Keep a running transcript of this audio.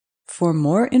For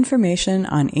more information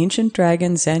on Ancient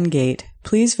Dragon Zen Gate,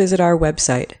 please visit our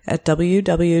website at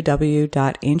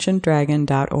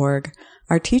www.ancientdragon.org.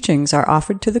 Our teachings are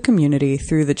offered to the community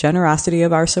through the generosity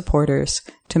of our supporters.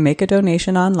 To make a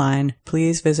donation online,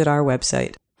 please visit our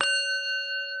website.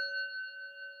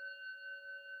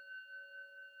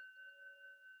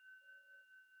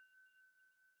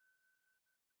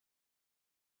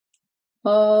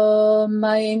 Oh,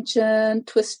 my ancient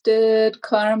twisted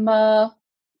karma,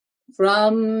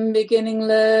 from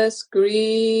beginningless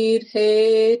greed,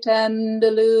 hate, and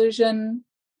delusion,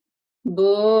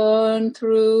 born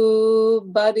through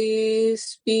body,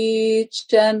 speech,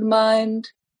 and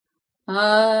mind,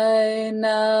 I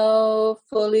now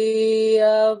fully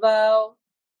avow.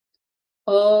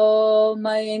 All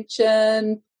my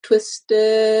ancient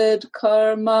twisted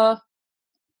karma,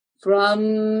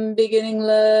 from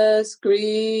beginningless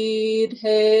greed,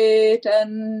 hate,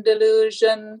 and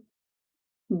delusion,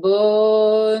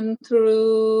 born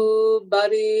through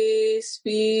body,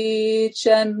 speech,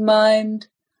 and mind,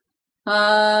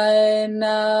 I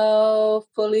now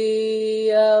fully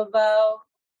avow.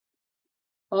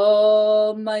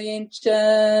 All my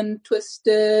ancient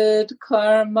twisted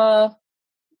karma,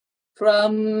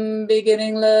 from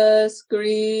beginningless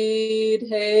greed,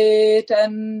 hate,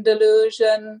 and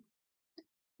delusion,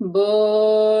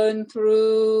 born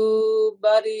through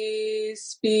body,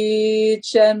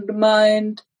 speech, and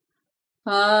mind,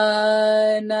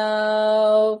 I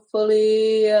now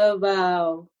fully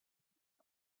avow.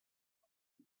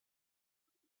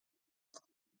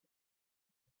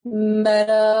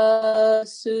 Metta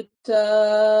Sutta.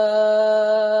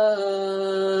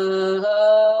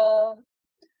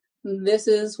 This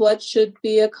is what should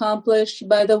be accomplished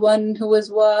by the one who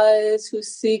is wise, who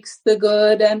seeks the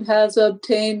good and has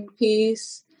obtained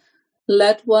peace.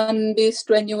 Let one be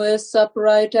strenuous,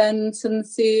 upright, and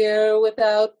sincere,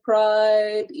 without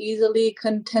pride, easily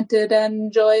contented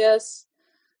and joyous.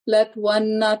 Let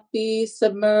one not be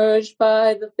submerged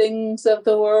by the things of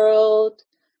the world.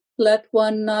 Let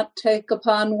one not take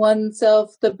upon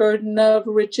oneself the burden of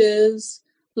riches.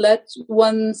 Let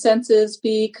one's senses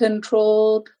be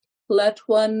controlled. Let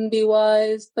one be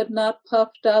wise, but not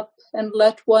puffed up, and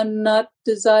let one not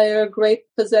desire great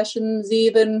possessions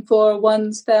even for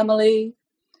one's family.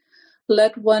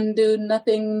 Let one do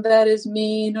nothing that is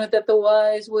mean or that the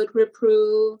wise would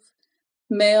reprove.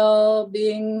 May all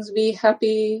beings be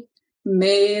happy.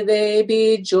 May they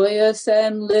be joyous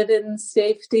and live in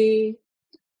safety.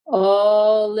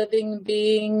 All living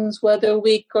beings, whether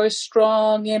weak or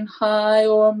strong, in high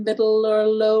or middle or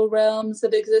low realms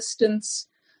of existence,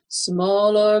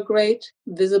 small or great,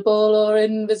 visible or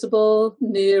invisible,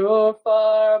 near or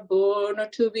far, born or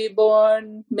to be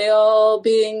born, may all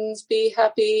beings be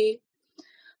happy.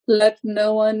 Let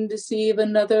no one deceive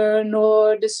another,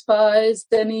 nor despise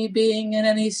any being in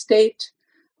any state.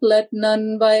 Let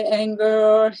none by anger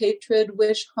or hatred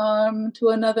wish harm to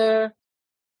another.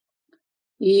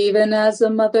 Even as a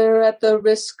mother, at the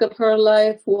risk of her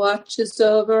life, watches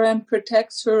over and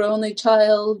protects her only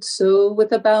child, so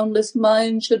with a boundless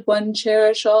mind should one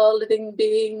cherish all living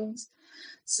beings,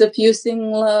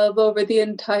 suffusing love over the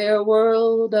entire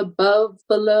world, above,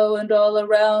 below, and all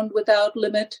around without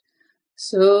limit.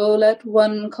 So let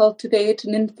one cultivate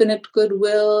an infinite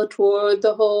goodwill toward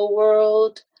the whole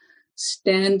world,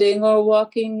 standing or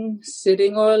walking,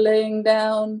 sitting or laying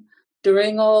down.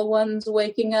 During all one's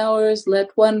waking hours,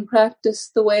 let one practice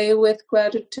the way with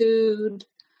gratitude,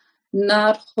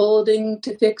 not holding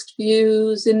to fixed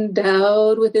views,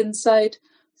 endowed with insight,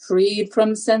 freed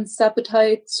from sense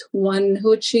appetites. One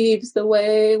who achieves the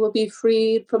way will be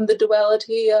freed from the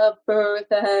duality of birth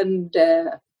and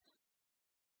death.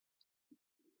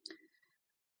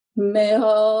 May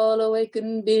all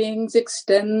awakened beings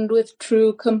extend with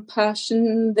true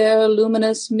compassion their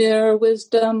luminous mirror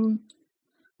wisdom.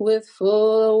 With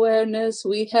full awareness,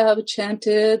 we have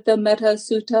chanted the Metta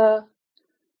Sutta.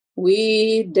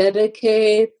 We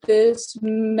dedicate this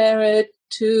merit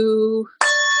to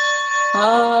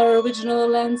our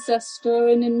original ancestor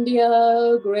in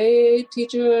India, great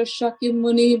teacher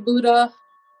Shakyamuni Buddha.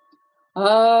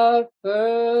 Our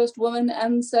first woman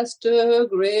ancestor,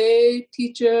 great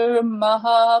teacher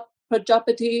Maha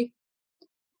Prajapati.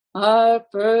 Our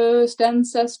first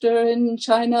ancestor in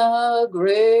China,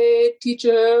 great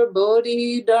teacher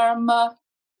Bodhidharma.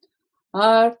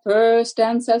 Our first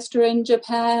ancestor in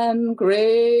Japan,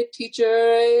 great teacher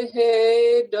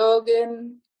Eihei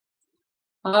Dogen.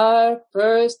 Our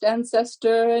first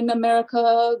ancestor in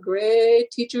America, great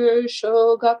teacher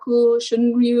Shogaku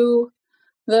Shunryu.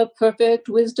 The perfect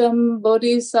wisdom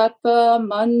Bodhisattva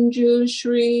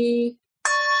Manjushri.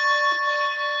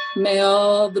 May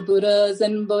all the Buddhas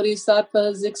and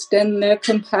Bodhisattvas extend their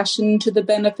compassion to the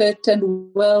benefit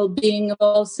and well-being of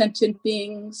all sentient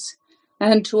beings,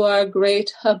 and to our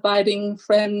great abiding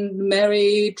friend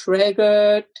Mary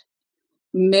Traegert.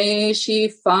 May she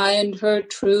find her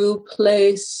true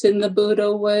place in the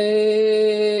Buddha way.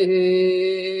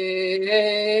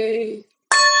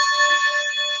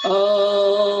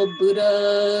 All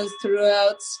Buddhas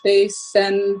throughout space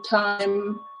and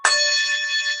time,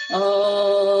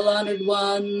 all honored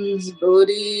ones,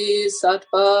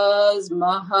 bodhisattvas,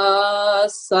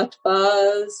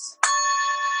 mahasattvas,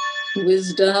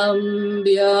 wisdom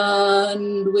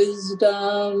beyond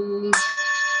wisdom,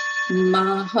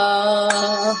 maha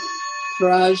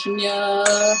prajna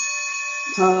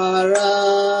paramita.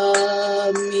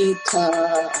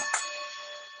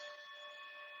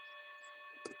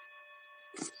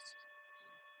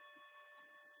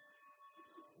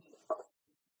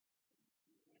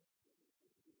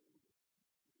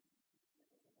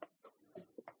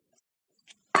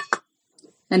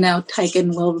 And now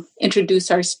Taigen will introduce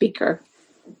our speaker.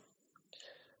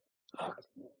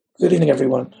 Good evening,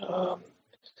 everyone.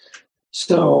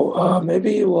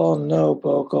 Maybe you all know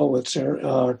Beau Golwitzer,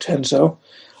 or Tenzo.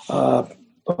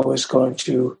 Beau is going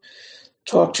to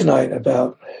talk tonight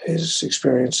about his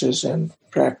experiences and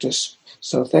practice.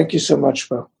 So thank you so much,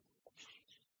 Beau.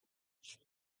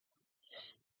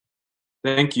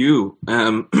 Thank you.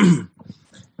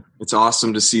 It's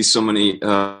awesome to see so many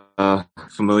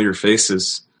familiar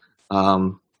faces.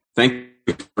 Thank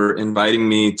you for inviting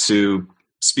me to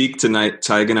speak tonight,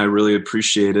 Taigen. I really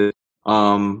appreciate it.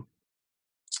 So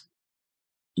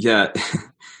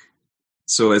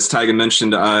as Taigen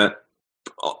mentioned, and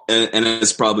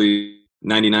as probably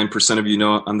 99% of you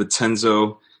know, I'm the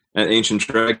Tenzo at Ancient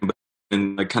Dragon.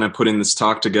 But kind of putting this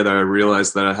talk together, I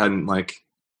realized that I hadn't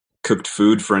cooked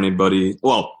food for anybody.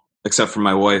 Well, except for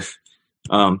my wife,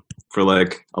 for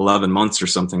 11 months or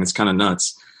something. It's kind of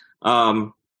nuts.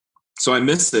 So I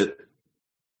miss it.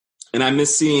 And I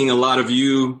miss seeing a lot of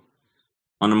you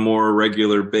on a more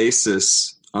regular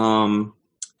basis. The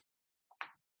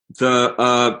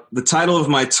title of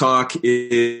my talk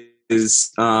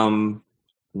is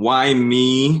Why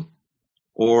Me,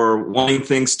 or Wanting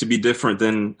Things to Be Different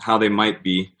Than How They Might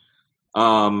Be.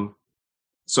 So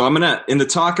in the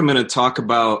talk, I'm going to talk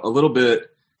about a little bit,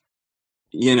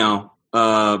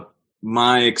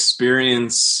 my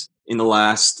experience in the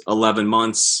last 11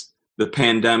 months, the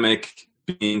pandemic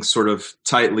being sort of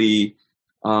tightly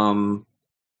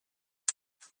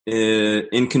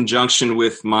in conjunction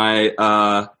with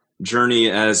my journey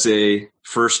as a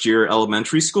first-year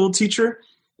elementary school teacher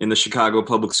in the Chicago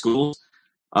public schools.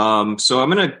 So I'm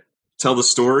going to tell the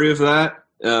story of that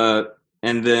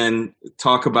and then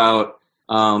talk about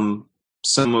some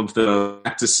of the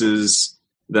practices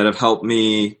that have helped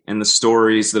me and the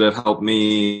stories that have helped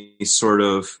me sort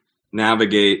of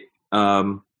navigate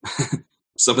some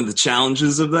of the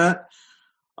challenges of that.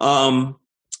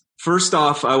 First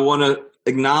off, I want to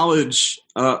acknowledge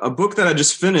a book that I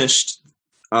just finished,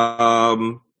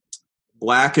 Black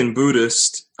and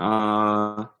Buddhist,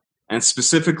 and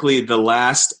specifically the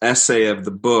last essay of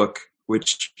the book,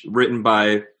 which written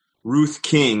by Ruth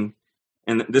King.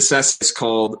 And this essay is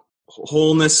called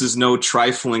Wholeness is No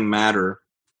Trifling Matter.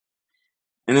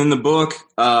 And in the book,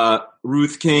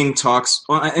 Ruth King talks,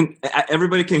 and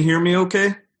everybody can hear me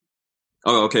okay?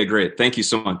 Oh, okay, great. Thank you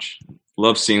so much.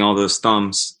 Love seeing all those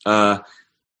thumbs. So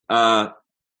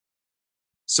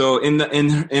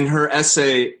in her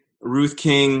essay, Ruth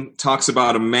King talks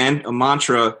about a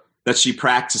mantra that she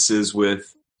practices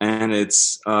with, and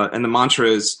and the mantra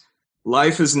is,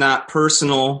 life is not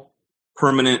personal,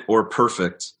 permanent, or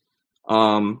perfect.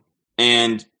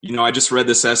 And, I just read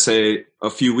this essay a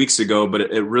few weeks ago, but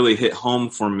it really hit home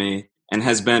for me and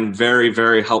has been very,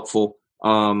 very helpful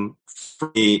for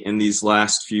me in these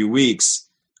last few weeks.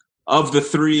 Of the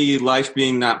three, life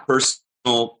being not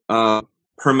personal,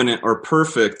 permanent, or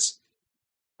perfect,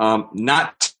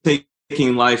 not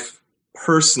taking life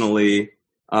personally,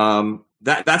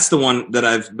 that's the one that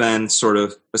I've been sort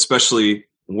of especially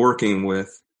working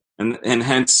with, and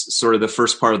hence sort of the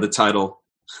first part of the title.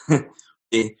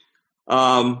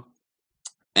 And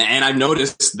I've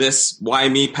noticed this why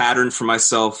me pattern for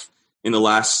myself in the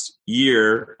last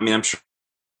year. I mean, I'm sure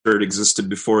it existed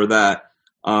before that,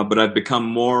 but I've become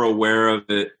more aware of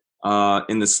it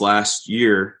in this last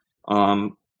year.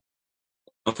 Thanks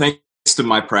to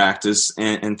my practice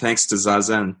and thanks to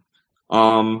Zazen.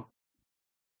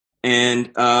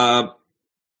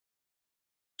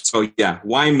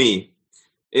 Why me?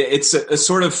 It's a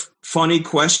sort of funny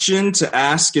question to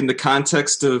ask in the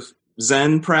context of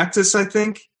Zen practice, I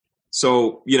think.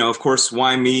 So, of course,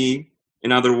 why me?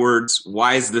 In other words,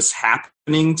 why is this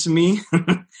happening to me?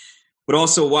 But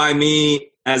also, why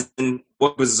me, as in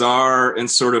what bizarre and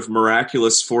sort of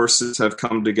miraculous forces have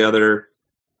come together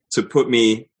to put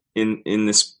me in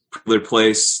this particular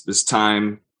place, this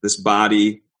time, this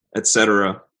body,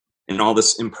 etc., and all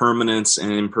this impermanence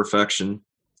and imperfection.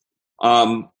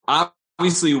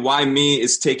 Obviously, why me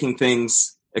is taking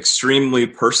things extremely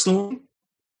personally.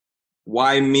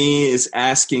 Why me is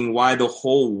asking why the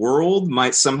whole world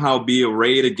might somehow be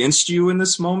arrayed against you in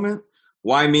this moment.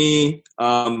 Why me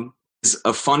is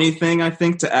a funny thing, I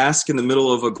think, to ask in the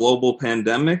middle of a global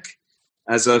pandemic,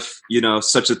 as if,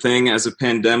 such a thing as a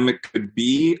pandemic could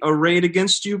be arrayed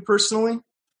against you personally.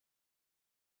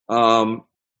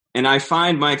 And I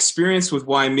find my experience with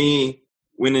why me,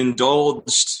 when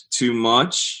indulged too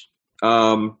much,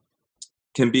 can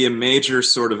be a major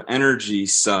sort of energy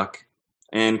suck,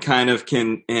 and kind of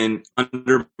can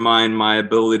undermine my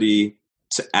ability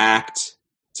to act,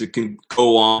 to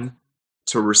go on,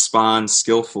 to respond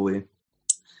skillfully.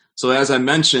 So as I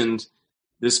mentioned,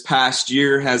 this past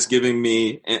year has given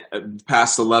me,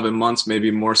 past 11 months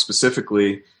maybe more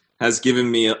specifically, has given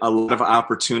me a lot of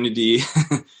opportunity.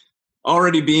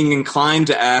 Already being inclined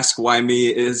to ask why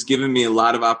me has given me a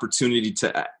lot of opportunity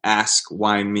to ask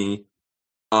why me.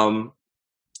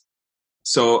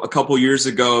 So a couple years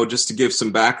ago, just to give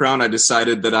some background, I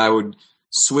decided that I would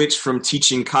switch from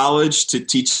teaching college to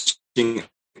teaching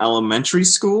elementary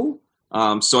school.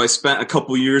 So I spent a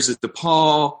couple years at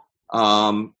DePaul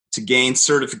to gain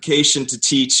certification to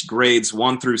teach grades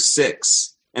 1 through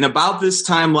 6. And about this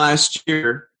time last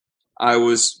year, I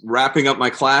was wrapping up my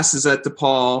classes at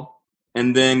DePaul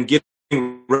and then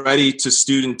getting ready to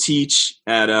student teach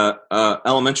at a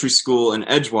elementary school in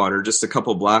Edgewater, just a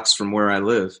couple blocks from where I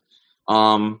live.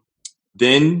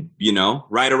 Then,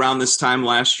 right around this time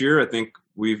last year, I think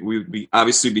we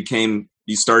obviously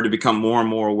you started to become more and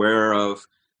more aware of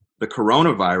the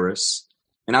coronavirus.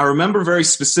 And I remember very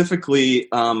specifically,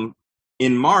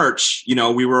 in March,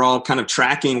 we were all kind of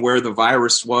tracking where the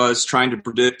virus was, trying to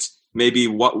predict maybe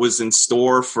what was in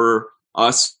store for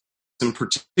us in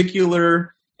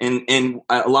particular. And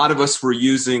a lot of us were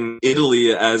using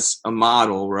Italy as a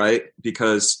model, right?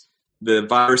 Because the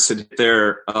virus had hit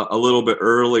there a little bit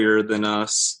earlier than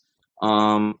us.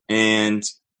 And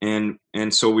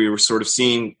so we were sort of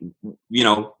seeing,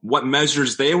 what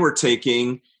measures they were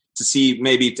taking to see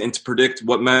maybe and to predict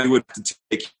what measure would have to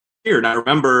take here. And I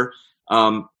remember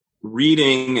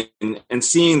reading and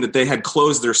seeing that they had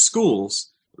closed their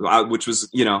schools, which was,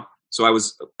 so I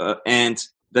was, and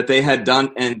that they had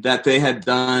done, and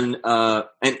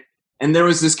there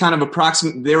was this kind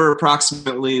of they were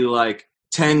approximately like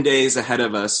 10 days ahead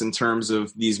of us in terms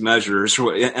of these measures.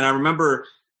 And I remember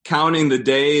counting the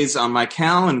days on my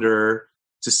calendar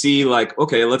to see, like,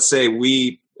 okay, let's say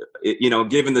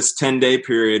given this 10-day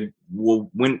period, what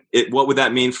would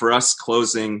that mean for us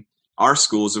closing our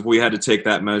schools if we had to take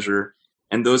that measure?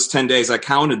 And those 10 days, I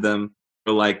counted them,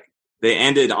 they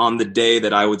ended on the day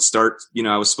that I would start,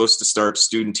 I was supposed to start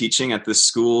student teaching at this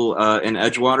school in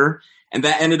Edgewater. And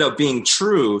that ended up being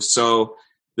true. So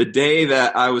the day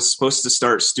that I was supposed to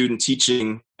start student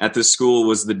teaching at this school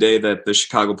was the day that the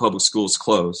Chicago Public Schools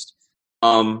closed.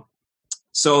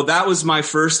 So that was my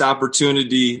first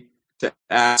opportunity to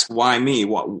ask, why me?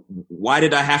 Why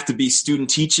did I have to be student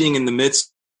teaching in the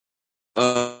midst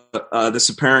of this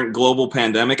apparent global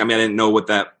pandemic? I mean, I didn't know what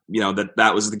that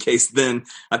was the case then.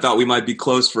 I thought we might be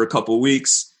closed for a couple of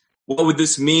weeks. What would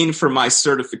this mean for my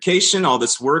certification, all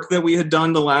this work that we had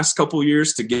done the last couple of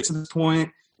years to get to this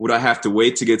point? Would I have to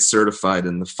wait to get certified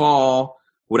in the fall?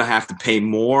 Would I have to pay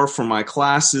more for my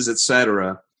classes,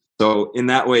 etc.? So in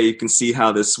that way, you can see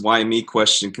how this why me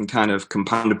question can kind of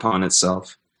compound upon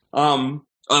itself.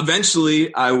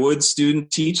 Eventually, I would student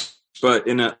teach, but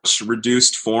in a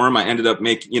reduced form. I ended up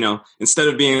making, instead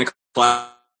of being in a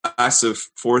class of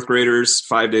fourth graders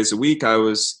 5 days a week, I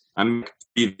made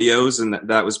videos, and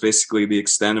that was basically the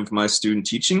extent of my student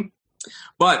teaching.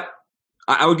 But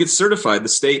I would get certified. The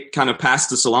state kind of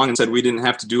passed us along and said we didn't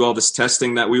have to do all this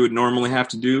testing that we would normally have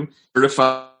to do.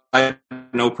 Certified,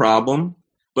 no problem.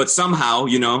 But somehow,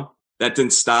 that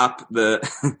didn't stop the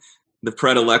the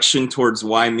predilection towards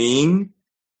why me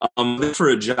for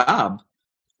a job.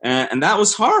 And that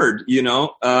was hard,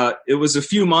 It was a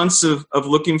few months of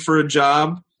looking for a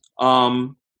job.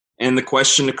 And the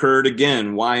question occurred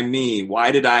again, why me?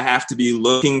 Why did I have to be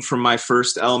looking for my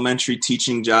first elementary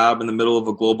teaching job in the middle of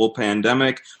a global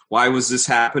pandemic? Why was this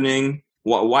happening?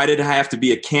 Why did I have to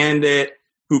be a candidate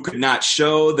who could not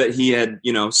show that he had,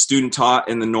 student taught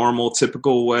in the normal,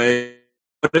 typical way?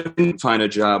 But I didn't find a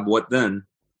job. What then?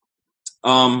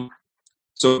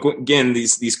 So again,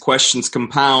 these questions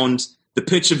compound. The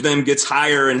pitch of them gets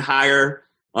higher and higher,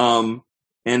 and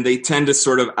they tend to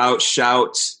sort of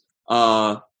outshout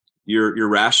your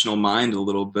rational mind a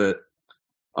little bit.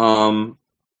 And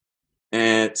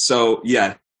so,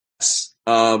 yes.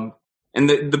 And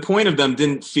the point of them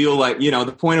didn't feel like,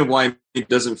 the point of why it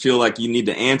doesn't feel like you need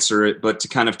to answer it, but to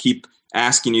kind of keep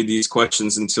asking you these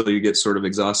questions until you get sort of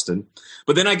exhausted.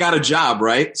 But then I got a job,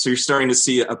 right? So you're starting to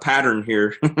see a pattern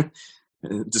here.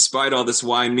 Despite all this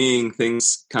why meing,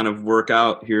 things kind of work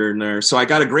out here and there. So I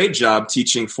got a great job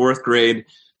teaching fourth grade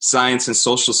science and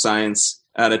social science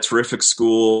at a terrific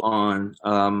school on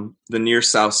the near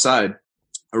South Side.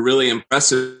 A really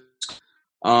impressive,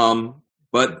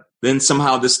 but then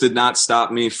somehow this did not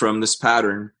stop me from this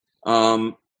pattern.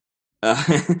 And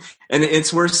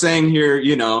it's worth saying here,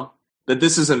 that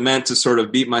this isn't meant to sort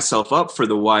of beat myself up for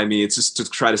the why me. It's just to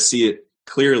try to see it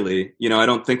clearly. I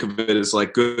don't think of it as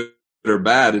like good or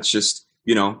bad. It's just,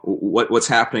 what's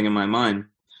happening in my mind.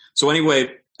 So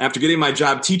anyway, after getting my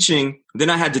job teaching,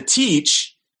 then I had to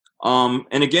teach. And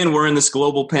again, we're in this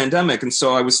global pandemic. And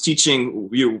so I was teaching,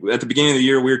 at the beginning of the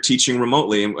year, we were teaching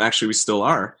remotely, and actually we still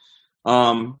are.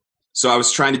 So I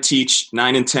was trying to teach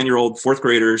 9 and 10-year-old fourth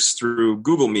graders through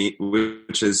Google Meet,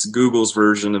 which is Google's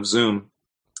version of Zoom.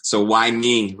 So why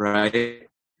me, right?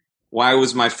 Why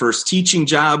was my first teaching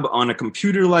job on a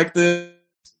computer like this?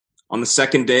 On the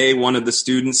second day, one of the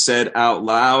students said out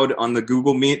loud on the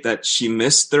Google Meet that she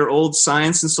missed their old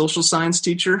science and social science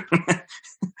teacher.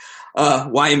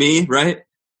 Why me, right?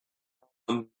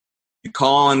 You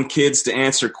call on kids to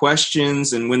answer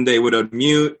questions, and when they would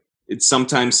unmute, it'd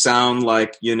sometimes sound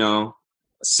like, a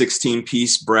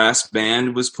 16-piece brass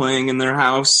band was playing in their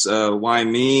house. Why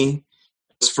me?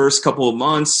 Those first couple of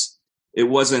months, it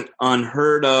wasn't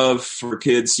unheard of for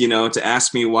kids, to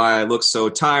ask me why I look so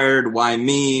tired. Why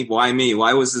me? Why me?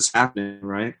 Why was this happening,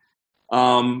 right?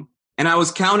 And I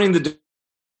was counting the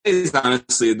days,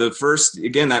 honestly.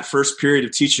 That first period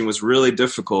of teaching was really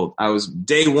difficult.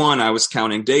 Day 1, I was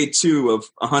counting. Day 2 of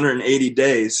 180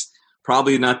 days.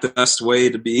 Probably not the best way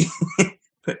to be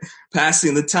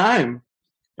passing the time.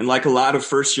 And like a lot of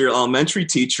first-year elementary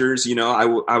teachers, I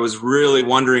was really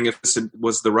wondering if this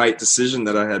was the right decision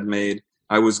that I had made.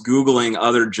 I was Googling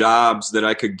other jobs that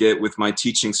I could get with my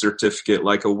teaching certificate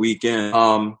like a weekend.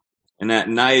 And at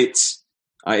night,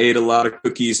 I ate a lot of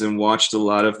cookies and watched a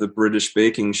lot of the British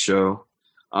baking show.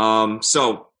 But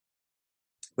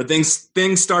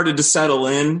things started to settle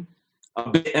in a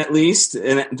bit, at least.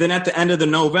 And then at the end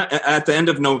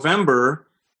of November,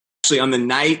 actually on the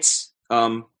night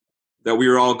that we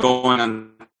were all going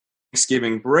on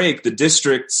Thanksgiving break, the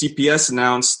district CPS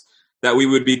announced that we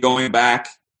would be going back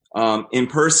in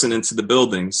person into the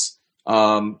buildings,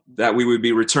 that we would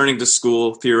be returning to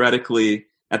school theoretically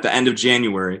at the end of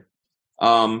January.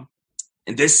 And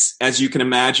this, as you can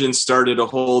imagine, started a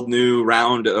whole new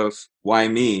round of why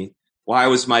me? Why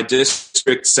was my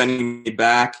district sending me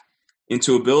back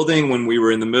into a building when we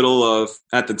were in the middle of,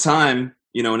 at the time,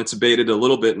 and it's abated a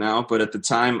little bit now, but at the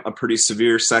time, a pretty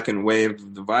severe second wave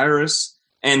of the virus.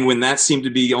 And when that seemed to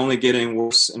be only getting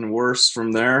worse and worse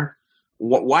from there,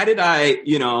 why did I,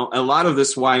 a lot of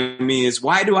this why me is,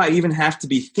 why do I even have to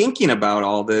be thinking about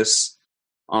all this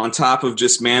on top of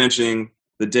just managing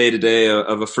the day-to-day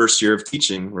of a first year of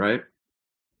teaching, right?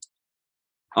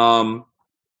 And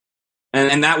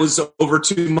that was over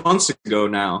 2 months ago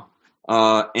now.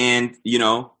 And,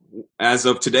 as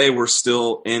of today, we're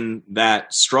still in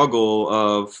that struggle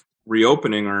of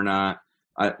reopening or not.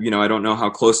 I don't know how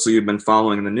closely you've been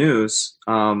following the news,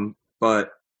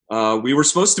 but we were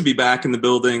supposed to be back in the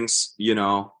buildings,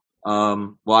 I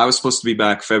was supposed to be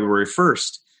back February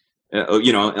 1st,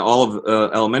 all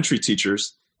of elementary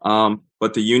teachers.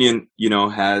 But the union,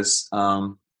 has,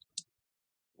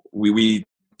 we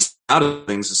out of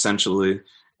things essentially,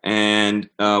 and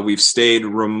we've stayed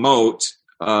remote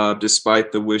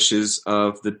despite the wishes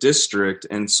of the district.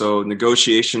 And so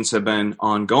negotiations have been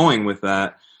ongoing with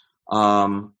that.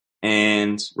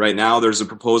 And right now there's a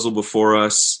proposal before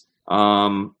us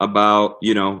about,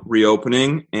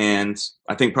 reopening. And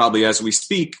I think probably as we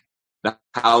speak, the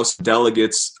House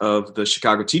delegates of the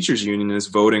Chicago Teachers Union is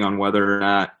voting on whether or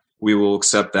not we will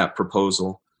accept that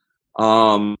proposal.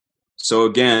 So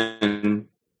again,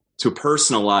 to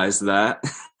personalize that,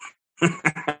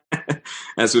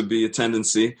 as would be a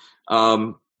tendency,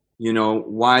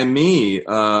 why me?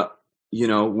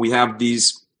 We have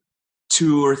these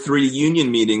 2 or 3 union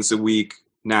meetings a week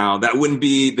now. That wouldn't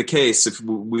be the case if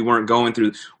we weren't going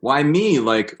through. Why me?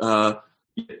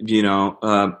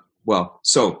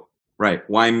 Right.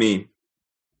 Why me?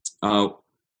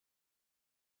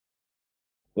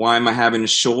 Why am I having to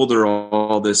shoulder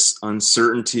all this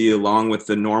uncertainty along with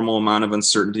the normal amount of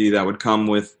uncertainty that would come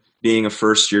with being a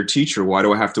first-year teacher? Why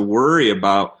do I have to worry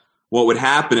about what would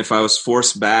happen if I was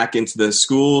forced back into the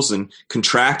schools and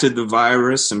contracted the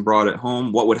virus and brought it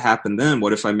home? What would happen then?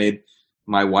 What if I made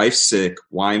my wife sick?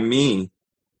 Why me?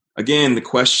 Again, the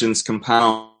questions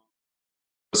compound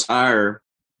higher.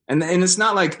 And it's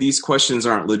not like these questions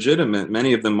aren't legitimate.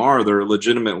 Many of them are. They're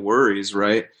legitimate worries,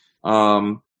 right?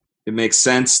 It makes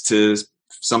sense to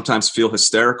sometimes feel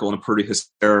hysterical in a pretty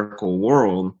hysterical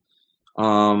world.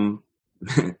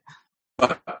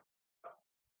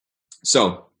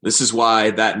 So this is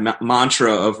why that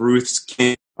mantra of Ruth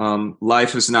King,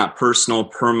 life is not personal,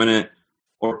 permanent,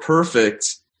 or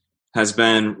perfect, has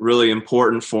been really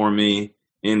important for me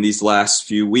in these last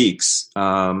few weeks.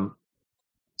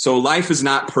 So life is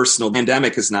not personal. The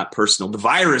pandemic is not personal. The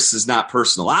virus is not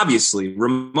personal. Obviously,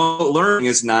 remote learning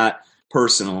is not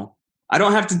personal. I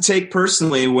don't have to take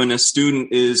personally when a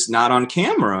student is not on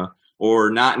camera or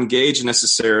not engaged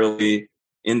necessarily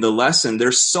in the lesson.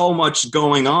 There's so much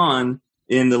going on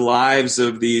in the lives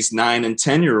of these 9 and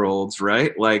 10-year-olds,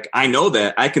 right? Like, I know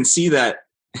that. I can see that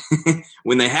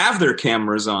when they have their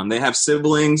cameras on. They have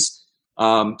siblings.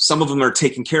 Some of them are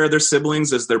taking care of their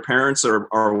siblings as their parents are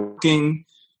working.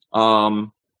 They're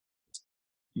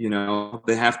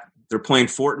playing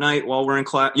Fortnite while we're in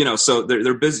class, so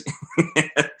they're busy.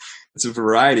 It's a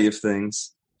variety of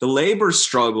things. The labor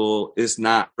struggle is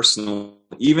not personal,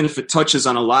 even if it touches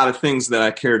on a lot of things that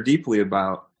I care deeply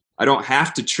about. I don't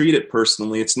have to treat it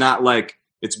personally. It's not like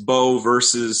it's Beau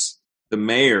versus the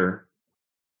mayor.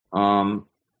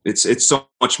 It's so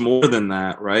much more than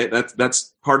that, right?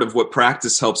 That's part of what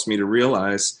practice helps me to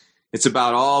realize. It's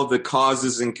about all the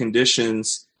causes and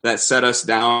conditions that set us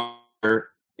down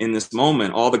in this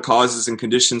moment, all the causes and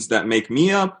conditions that make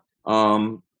me up,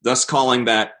 thus calling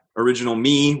that original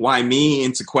me, why me,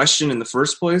 into question in the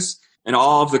first place, and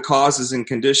all of the causes and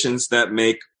conditions that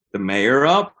make the mayor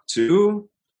up too,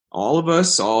 all of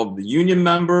us, all of the union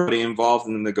members involved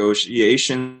in the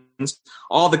negotiations,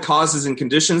 all the causes and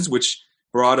conditions which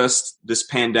brought us this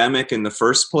pandemic in the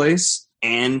first place,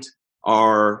 and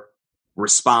our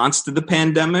response to the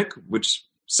pandemic, which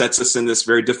sets us in this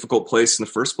very difficult place in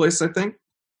the first place, I think.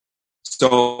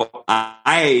 So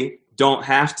I don't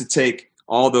have to take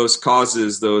all those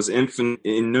causes, those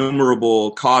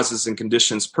innumerable causes and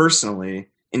conditions personally.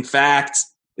 In fact,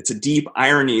 it's a deep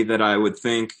irony that I would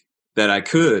think that I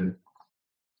could.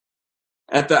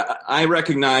 I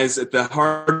recognize at the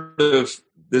heart of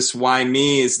this why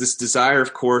me is this desire,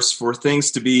 of course, for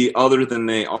things to be other than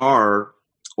they are,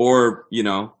 or,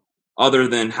 other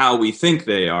than how we think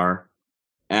they are.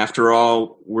 After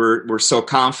all, we're so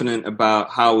confident about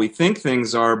how we think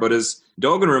things are, but as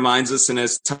Dogen reminds us, and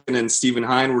as Tucken and Stephen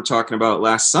Hine were talking about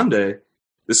last Sunday,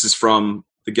 this is from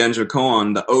the Genjo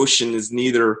Koan, the ocean is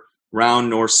neither round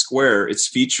nor square. Its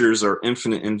features are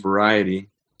infinite in variety.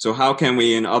 So how can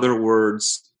we, in other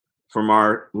words, from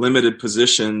our limited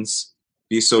positions,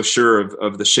 be so sure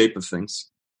of the shape of things?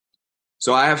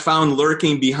 So I have found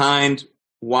lurking behind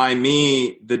why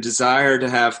me the desire to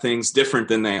have things different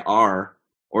than they are,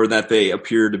 or that they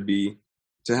appear to be,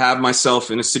 to have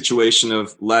myself in a situation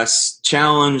of less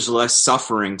challenge, less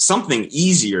suffering, something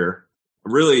easier.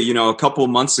 Really, a couple of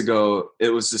months ago,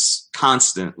 it was just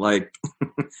constant. Like,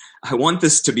 I want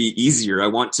this to be easier. I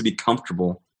want to be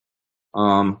comfortable.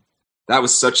 That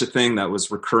was such a thing that was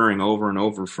recurring over and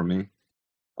over for me.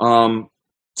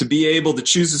 To be able to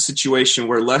choose a situation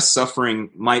where less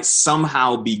suffering might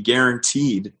somehow be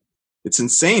guaranteed. It's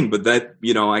insane, but that,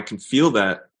 I can feel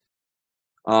that.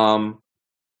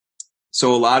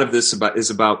 So a lot of this is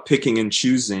about picking and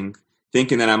choosing,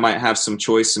 thinking that I might have some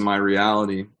choice in my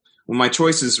reality. Well, my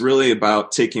choice is really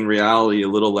about taking reality a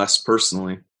little less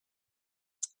personally.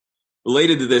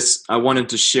 Related to this, I wanted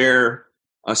to share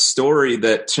a story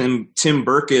that Tim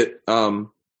Burkett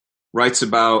writes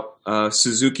about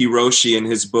Suzuki Roshi in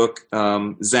his book,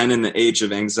 Zen in the Age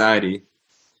of Anxiety.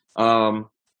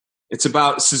 It's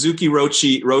about Suzuki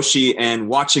Roshi and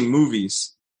watching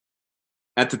movies.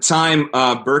 At the time,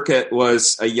 Burkett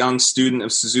was a young student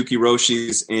of Suzuki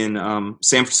Roshi's in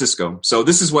San Francisco. So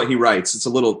this is what he writes. It's a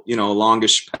little,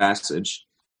 longish passage.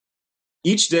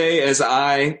 Each day as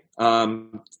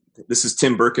this is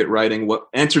Tim Burkett writing,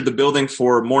 entered the building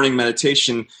for morning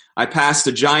meditation, I passed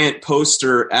a giant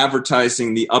poster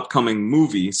advertising the upcoming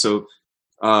movie. So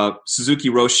Suzuki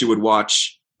Roshi would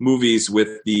watch movies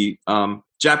with the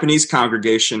Japanese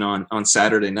congregation on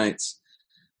Saturday nights.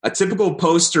 A typical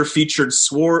poster featured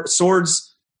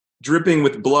swords dripping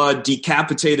with blood,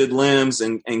 decapitated limbs,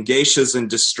 and geishas in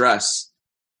distress.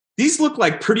 These look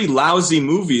like pretty lousy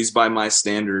movies by my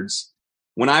standards.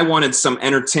 When I wanted some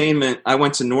entertainment, I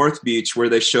went to North Beach where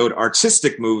they showed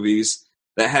artistic movies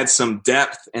that had some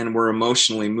depth and were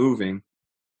emotionally moving.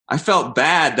 I felt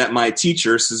bad that my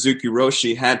teacher, Suzuki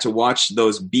Roshi, had to watch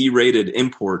those B-rated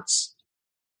imports.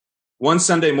 One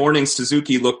Sunday morning,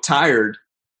 Suzuki looked tired.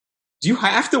 Do you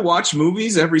have to watch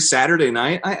movies every Saturday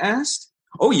night? I asked.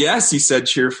 Oh, yes, he said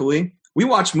cheerfully. We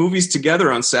watch movies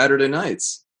together on Saturday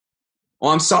nights. Oh,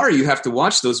 I'm sorry you have to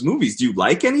watch those movies. Do you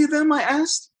like any of them? I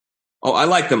asked. Oh, I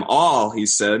like them all, he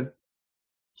said.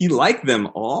 He liked them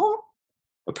all?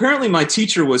 Apparently my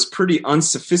teacher was pretty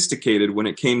unsophisticated when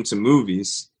it came to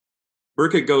movies.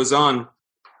 Burkett goes on,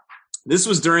 this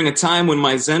was during a time when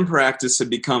my Zen practice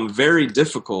had become very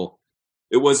difficult.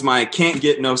 It was my can't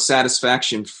get no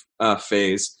satisfaction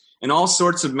phase, and all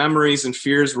sorts of memories and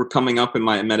fears were coming up in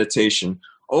my meditation.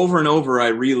 Over and over, I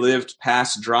relived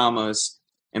past dramas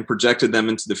and projected them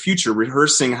into the future,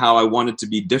 rehearsing how I wanted to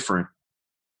be different.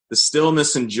 The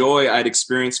stillness and joy I'd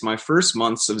experienced my first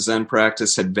months of Zen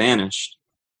practice had vanished.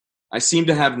 I seemed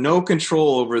to have no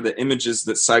control over the images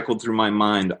that cycled through my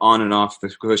mind on and off the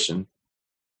cushion.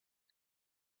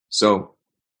 So,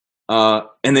 and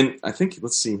then I think,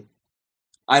 let's see.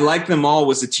 I like them all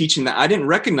was a teaching that I didn't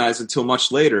recognize until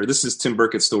much later. This is Tim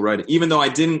Burkett still writing. Even though I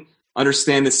didn't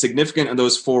understand the significance of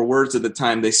those 4 words at the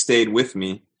time, they stayed with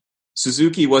me.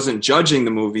 Suzuki wasn't judging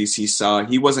the movies he saw.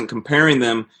 He wasn't comparing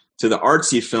them to the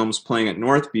artsy films playing at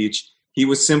North Beach. He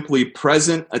was simply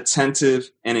present,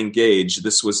 attentive, and engaged.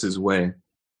 This was his way.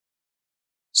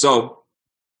 So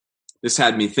this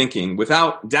had me thinking,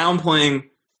 without downplaying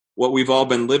what we've all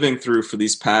been living through for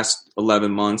these past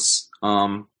 11 months,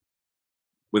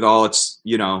 with all its,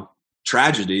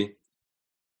 tragedy,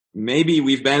 maybe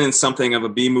we've been in something of a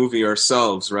B movie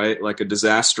ourselves, right? Like a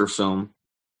disaster film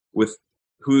with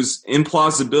whose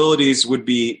implausibilities would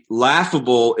be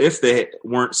laughable if they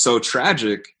weren't so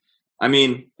tragic. I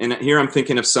mean, and here I'm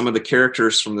thinking of some of the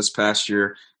characters from this past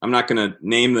year. I'm not going to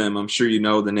name them. I'm sure you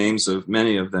know the names of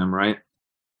many of them, right?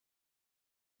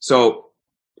 So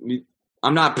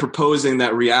I'm not proposing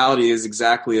that reality is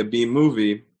exactly a B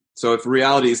movie. So if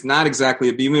reality is not exactly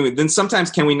a B movie, then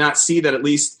sometimes can we not see that at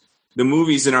least the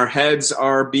movies in our heads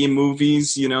are B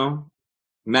movies,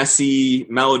 messy,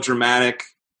 melodramatic,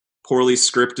 poorly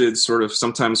scripted, sort of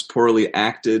sometimes poorly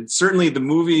acted. Certainly the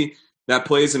movie that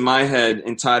plays in my head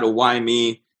entitled Why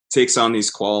Me takes on these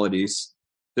qualities.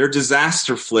 They're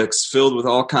disaster flicks filled with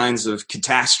all kinds of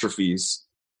catastrophes,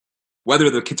 whether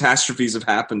the catastrophes have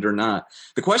happened or not.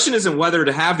 The question isn't whether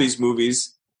to have these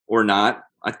movies or not.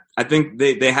 I think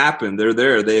they happen. They're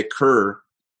there. They occur.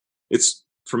 It's,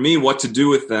 for me, what to do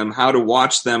with them, how to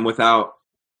watch them without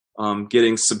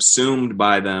getting subsumed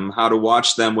by them, how to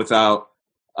watch them without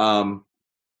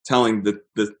telling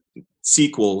the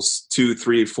sequels 2,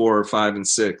 3, 4, 5, and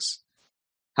 6.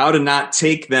 How to not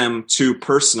take them too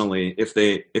personally if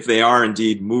they are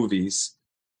indeed movies.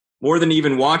 More than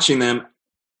even watching them,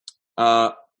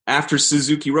 after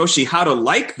Suzuki Roshi, how to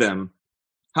like them.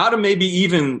 How to maybe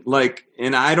even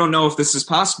and I don't know if this is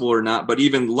possible or not, but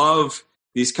even love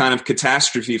these kind of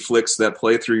catastrophe flicks that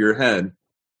play through your head.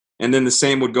 And then the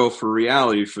same would go for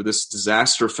reality, for this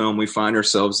disaster film we find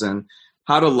ourselves in.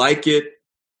 How to like it.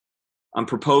 I'm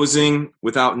proposing,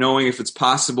 without knowing if it's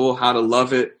possible, how to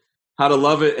love it,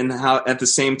 and how at the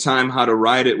same time how to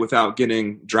ride it without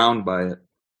getting drowned by it.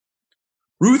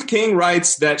 Ruth King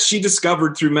writes that she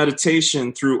discovered through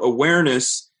meditation, through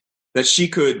awareness, that she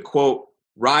could, quote,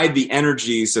 ride the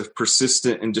energies of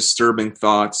persistent and disturbing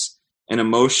thoughts and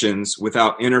emotions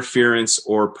without interference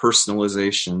or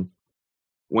personalization.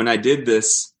 When I did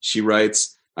this, she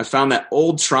writes, I found that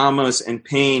old traumas and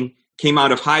pain came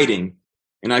out of hiding,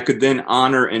 and I could then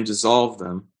honor and dissolve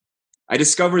them. I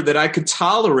discovered that I could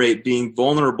tolerate being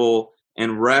vulnerable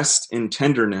and rest in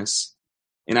tenderness,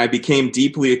 and I became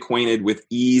deeply acquainted with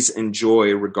ease and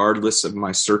joy regardless of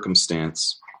my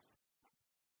circumstance.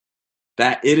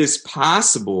 That it is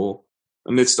possible,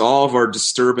 amidst all of our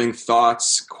disturbing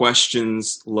thoughts,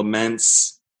 questions,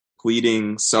 laments,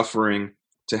 pleading, suffering,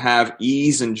 to have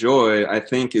ease and joy, I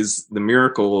think, is the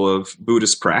miracle of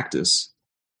Buddhist practice.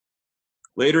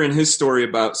 Later in his story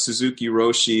about Suzuki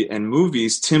Roshi and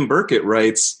movies, Tim Burkett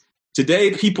writes,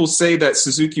 today people say that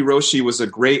Suzuki Roshi was a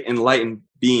great enlightened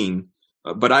being,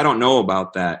 but I don't know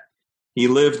about that. He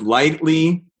lived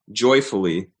lightly,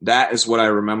 joyfully. That is what I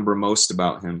remember most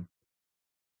about him.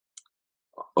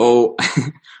 Oh,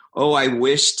 I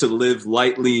wish to live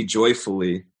lightly,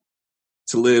 joyfully.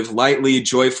 To live lightly,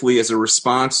 joyfully as a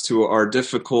response to our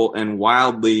difficult and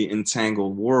wildly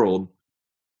entangled world.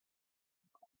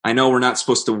 I know we're not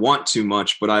supposed to want too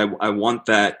much, but I want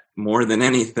that more than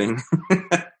anything.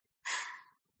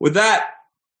 With that,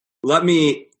 let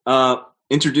me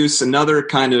introduce another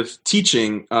kind of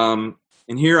teaching. And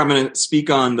here I'm going to speak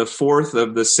on the fourth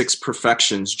of the 6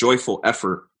 perfections, joyful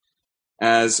effort,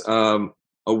 as a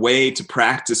way to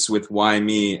practice with why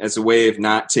me, as a way of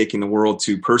not taking the world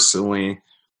too personally,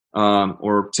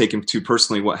 or taking too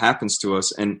personally what happens to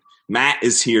us. And Matt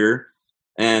is here,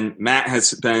 and Matt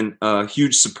has been a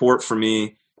huge support for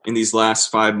me in these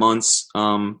last 5 months.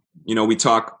 We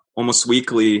talk almost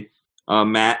weekly.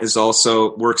 Matt is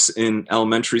also works in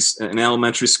elementary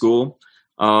school,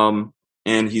 and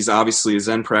he's obviously a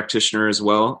Zen practitioner as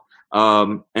well.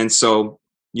 And so,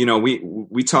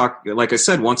 we talk, like I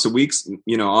said, once a week,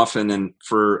 often, and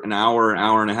for an hour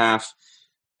and a half.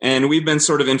 And we've been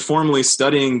sort of informally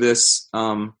studying this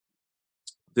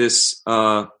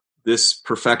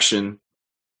perfection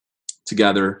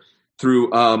together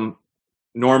through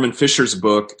Norman Fisher's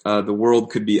book, The World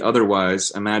Could Be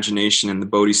Otherwise, Imagination and the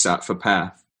Bodhisattva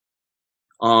Path.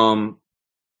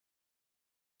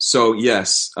 So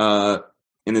yes, and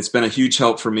it's been a huge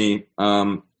help for me.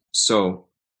 The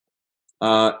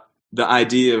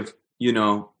idea of,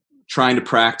 trying to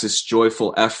practice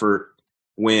joyful effort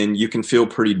when you can feel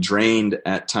pretty drained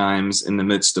at times in the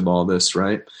midst of all this,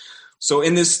 right? So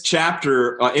in this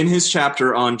chapter, in his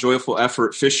chapter on joyful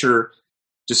effort, Fisher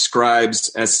describes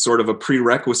as sort of a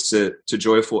prerequisite to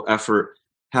joyful effort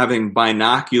having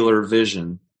binocular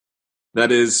vision.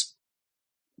 That is,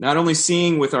 not only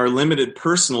seeing with our limited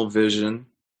personal vision,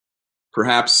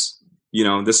 perhaps,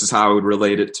 this is how I would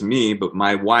relate it to me, but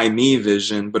my why me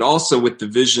vision, but also with the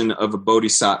vision of a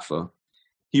bodhisattva.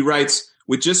 He writes,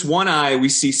 with just one eye, we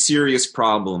see serious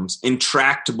problems,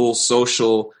 intractable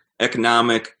social,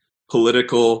 economic,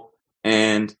 political,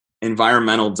 and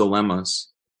environmental dilemmas.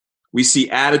 We see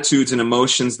attitudes and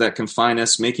emotions that confine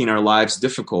us, making our lives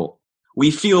difficult.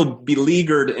 We feel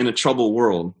beleaguered in a troubled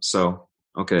world. So,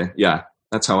 okay, yeah,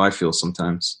 that's how I feel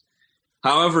sometimes.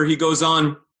 However, he goes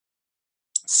on,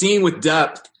 seeing with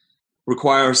depth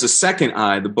requires a second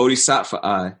eye, the bodhisattva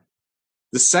eye.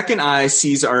 The second eye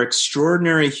sees our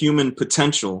extraordinary human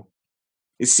potential.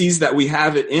 It sees that we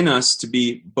have it in us to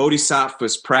be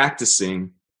bodhisattvas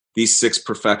practicing these 6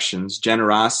 perfections: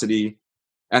 generosity,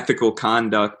 ethical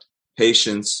conduct,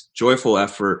 patience, joyful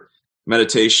effort,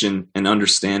 meditation, and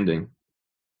understanding.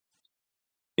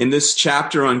 In this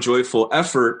chapter on joyful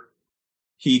effort,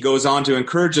 he goes on to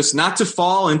encourage us not to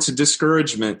fall into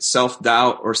discouragement,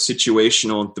 self-doubt, or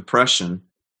situational depression.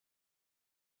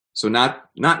 So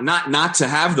not to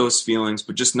have those feelings,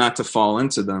 but just not to fall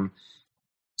into them.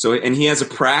 So, and he has a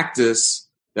practice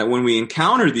that when we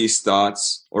encounter these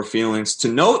thoughts or feelings, to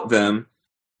note them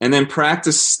and then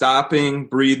practice stopping,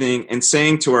 breathing, and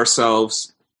saying to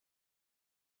ourselves,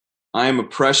 I am a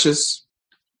precious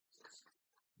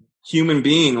human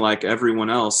being like everyone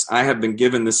else. I have been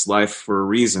given this life for a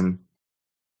reason.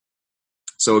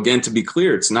 So again, to be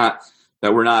clear, it's not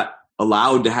that we're not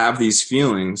allowed to have these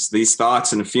feelings, these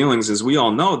thoughts and feelings, as we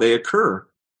all know, they occur,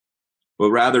 but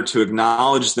rather to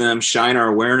acknowledge them, shine our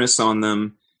awareness on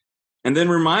them, and then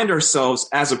remind ourselves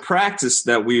as a practice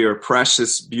that we are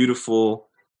precious, beautiful,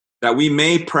 that we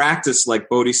may practice like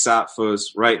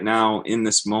bodhisattvas right now in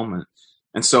this moment.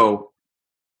 And so,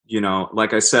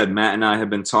 like I said, Matt and I have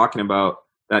been talking about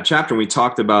that chapter, and we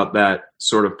talked about that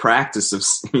sort of practice of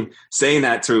saying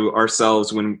that to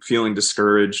ourselves when feeling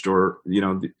discouraged, or,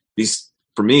 these,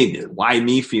 for me, why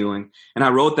me feeling. And I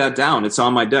wrote that down. It's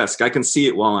on my desk. I can see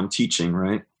it while I'm teaching,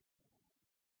 right?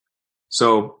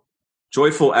 So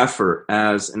joyful effort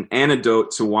as an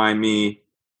antidote to why me.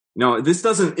 This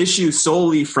doesn't issue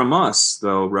solely from us,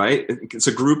 though, right? It's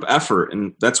a group effort.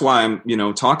 And that's why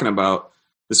I'm, talking about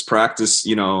this practice,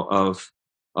 of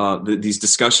these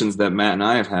discussions that Matt and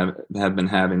I have been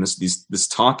having, this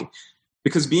talking.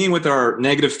 Because being with our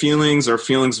negative feelings, our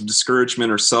feelings of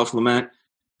discouragement or self-lament,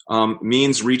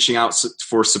 means reaching out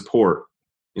for support.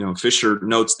 Fisher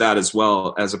notes that as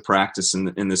well as a practice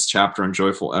in this chapter on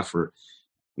joyful effort.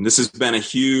 And this has been a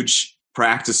huge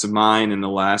practice of mine in the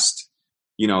last,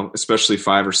 especially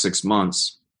 5 or 6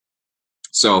 months.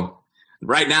 So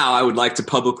right now, I would like to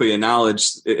publicly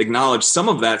acknowledge some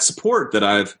of that support that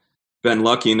I've been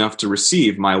lucky enough to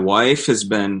receive. My wife has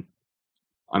been,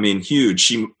 huge.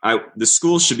 The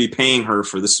school should be paying her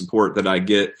for the support that I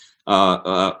get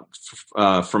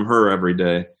from her every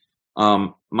day.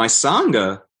 My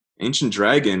Sangha, Ancient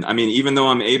Dragon, even though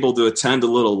I'm able to attend a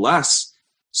little less,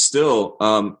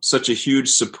 still such a huge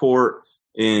support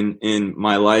in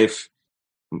my life.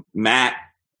 Matt,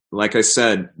 like I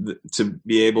said, to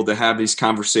be able to have these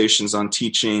conversations on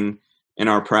teaching in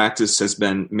our practice has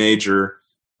been major.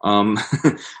 I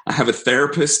have a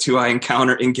therapist who I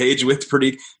engage with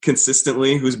pretty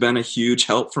consistently, who's been a huge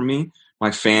help for me,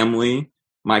 my family,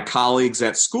 my colleagues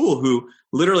at school who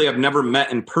literally I've never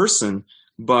met in person,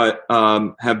 but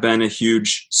have been a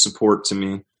huge support to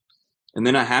me. And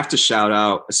then I have to shout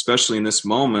out, especially in this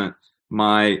moment,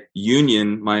 my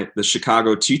union, the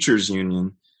Chicago Teachers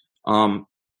Union.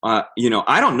 I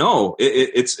don't know.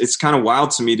 It's kind of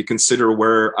wild to me to consider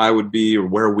where I would be or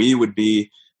where we would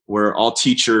be, where all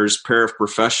teachers,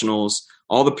 paraprofessionals,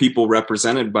 all the people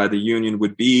represented by the union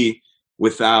would be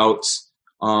without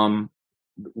the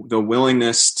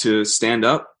willingness to stand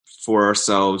up for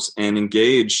ourselves and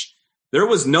engage. There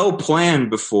was no plan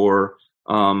before.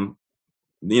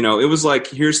 It was like,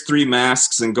 here's 3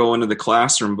 masks and go into the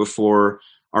classroom before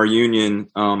our union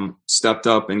stepped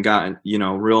up and got,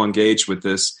 real engaged with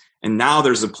this. And now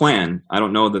there's a plan. I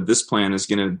don't know that this plan is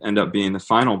going to end up being the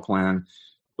final plan,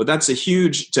 but that's a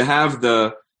huge, to have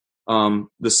the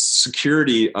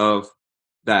security of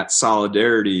that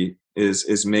solidarity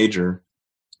is major.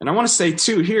 And I want to say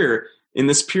too, here in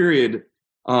this period,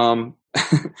 the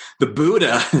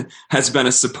Buddha has been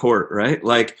a support, right?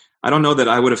 Like, I don't know that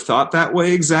I would have thought that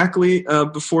way exactly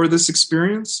before this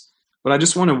experience, but I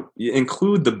just want to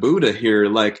include the Buddha here,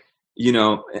 like,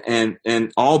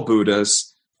 and all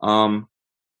Buddhas, the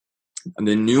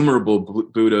innumerable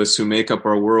Buddhas who make up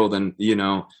our world. And,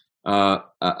 I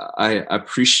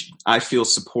feel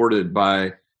supported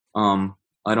by,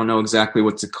 I don't know exactly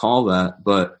what to call that,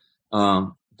 but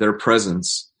their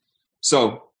presence.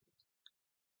 So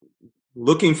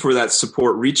looking for that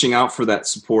support, reaching out for that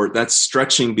support, that's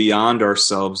stretching beyond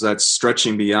ourselves. That's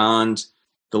stretching beyond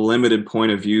the limited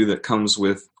point of view that comes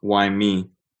with why me.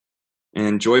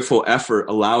 And joyful effort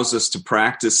allows us to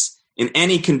practice in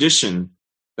any condition.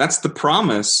 That's the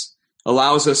promise.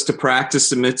 Allows us to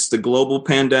practice amidst the global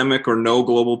pandemic or no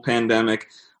global pandemic.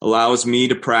 Allows me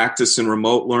to practice in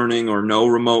remote learning or no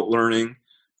remote learning.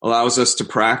 Allows us to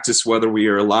practice whether we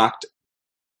are locked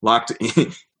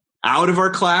out of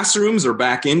our classrooms or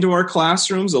back into our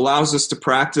classrooms. Allows us to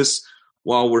practice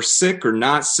while we're sick or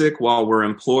not sick, while we're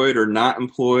employed or not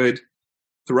employed,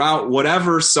 throughout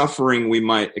whatever suffering we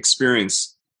might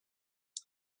experience.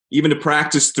 Even to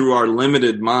practice through our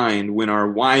limited mind when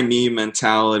our why me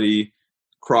mentality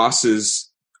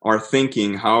crosses our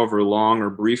thinking, however long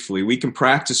or briefly. We can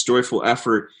practice joyful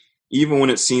effort even when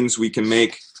it seems we can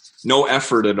make no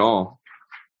effort at all.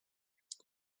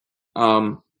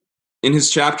 In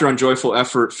his chapter on joyful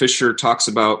effort, Fisher talks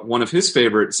about one of his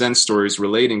favorite Zen stories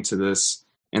relating to this,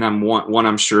 and one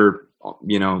I'm sure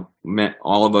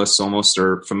all of us almost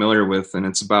are familiar with, and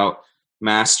it's about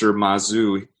Master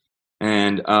Mazu.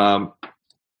 And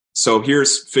so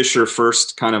here's Fisher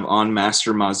first, kind of on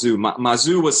Master Mazu.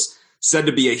 Mazu was said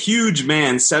to be a huge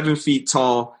man, 7 feet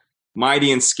tall,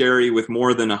 mighty and scary, with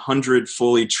more than 100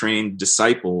 fully trained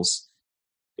disciples.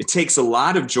 It takes a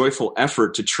lot of joyful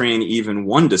effort to train even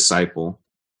one disciple.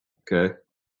 Okay.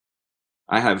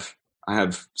 I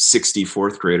have 60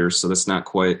 fourth graders, so that's not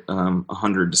quite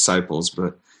 100 disciples,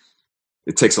 but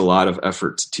it takes a lot of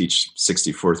effort to teach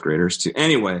 60 fourth graders too.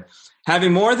 Anyway,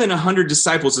 having more than 100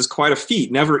 disciples is quite a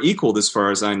feat, never equaled as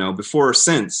far as I know, before or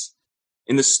since.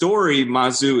 In the story,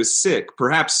 Mazu is sick,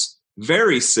 perhaps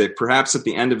very sick, perhaps at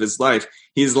the end of his life.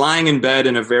 He is lying in bed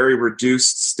in a very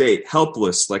reduced state,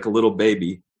 helpless like a little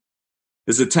baby.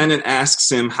 His attendant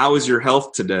asks him, "How is your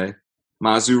health today?"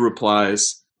 Mazu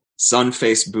replies,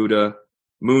 "Sun-faced Buddha,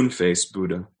 moon-faced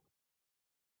Buddha."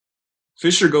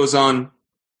 Fisher goes on,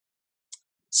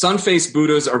 "Sun-faced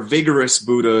Buddhas are vigorous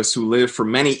Buddhas who live for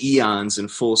many eons in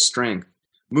full strength.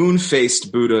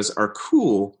 Moon-faced Buddhas are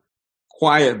cool,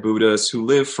 quiet Buddhas who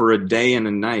live for a day and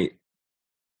a night."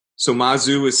 So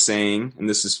Mazu is saying, and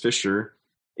this is Fisher,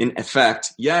 in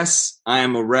effect, yes, I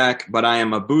am a wreck, but I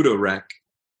am a Buddha wreck.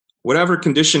 Whatever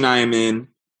condition I am in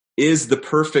is the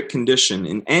perfect condition.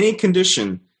 In any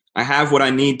condition, I have what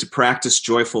I need to practice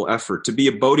joyful effort, to be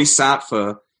a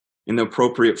bodhisattva in the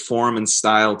appropriate form and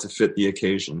style to fit the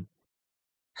occasion.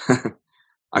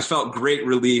 I felt great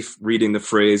relief reading the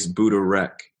phrase Buddha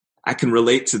wreck. I can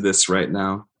relate to this right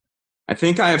now. I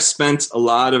think I have spent a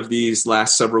lot of these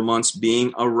last several months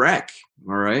being a wreck,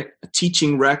 all right? A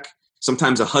teaching wreck,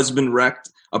 sometimes a husband wreck,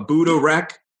 a Buddha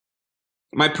wreck.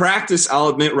 My practice, I'll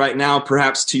admit right now,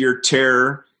 perhaps to your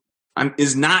terror,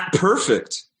 is not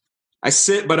perfect. I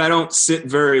sit, but I don't sit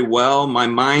very well. My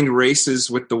mind races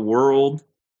with the world.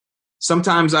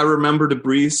 Sometimes I remember to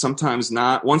breathe, sometimes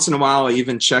not. Once in a while, I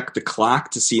even check the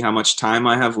clock to see how much time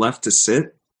I have left to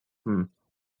sit.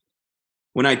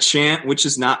 When I chant, which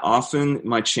is not often,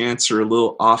 my chants are a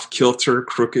little off-kilter,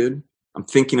 crooked. I'm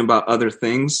thinking about other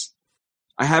things.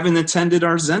 I haven't attended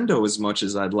our Zendo as much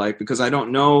as I'd like because I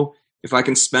don't know if I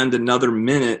can spend another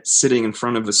minute sitting in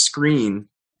front of a screen.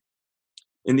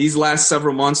 In these last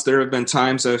several months, there have been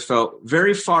times I felt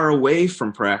very far away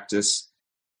from practice,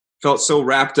 felt so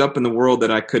wrapped up in the world that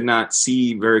I could not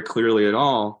see very clearly at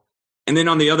all. And then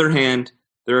on the other hand,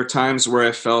 there are times where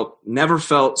I never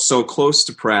felt so close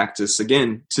to practice,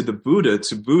 again, to the Buddha,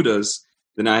 to Buddhas,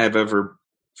 than I have ever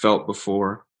felt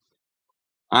before.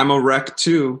 I'm a wreck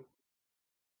too.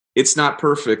 It's not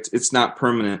perfect. It's not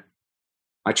permanent.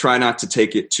 I try not to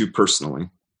take it too personally.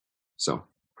 So,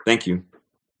 thank you.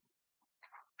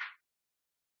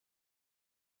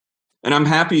 And I'm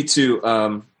happy to,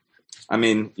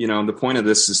 the point of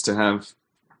this is to have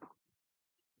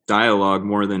dialogue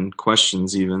more than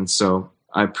questions even. So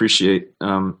I appreciate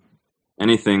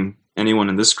anything anyone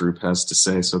in this group has to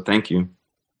say. So thank you.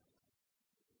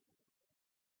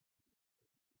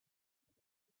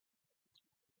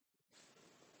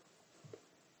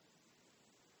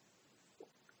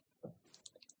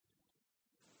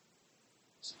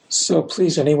 So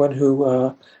please, anyone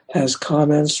who has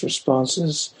comments,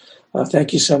 responses,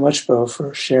 thank you so much, Beau,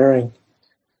 for sharing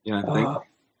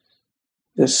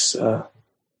this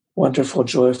wonderful,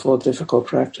 joyful, difficult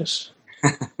practice.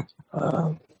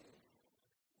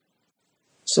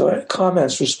 So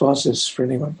comments, responses for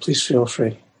anyone, please feel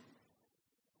free.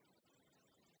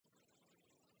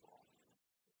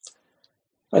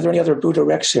 Are there any other Buddha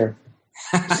Rex here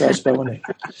besides Beau and I?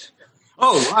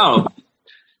 Oh, wow.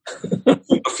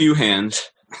 A few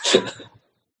hands.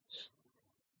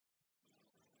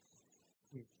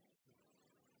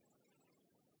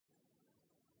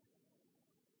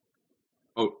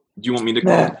 Oh, do you want me to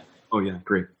call? Matt. Oh, yeah,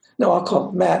 great. No, I'll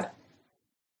call Matt.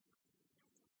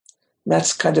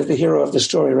 Matt's kind of the hero of the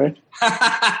story, right?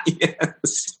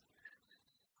 Yes.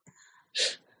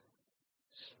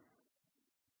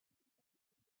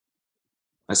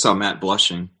 I saw Matt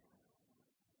blushing.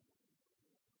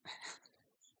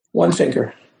 One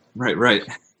finger. Right.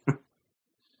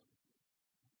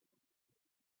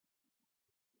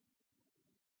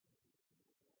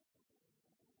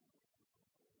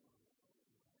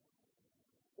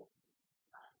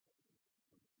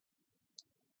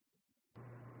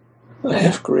 I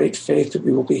have great faith that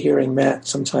we will be hearing Matt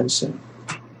sometime soon.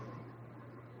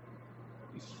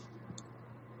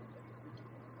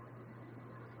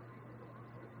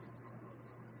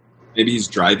 Maybe he's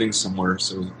driving somewhere,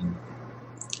 so he can...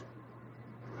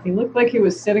 He looked like he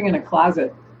was sitting in a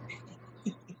closet.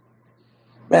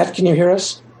 Matt, can you hear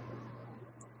us?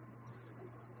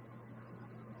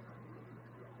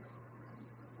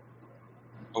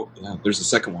 Oh, yeah, there's a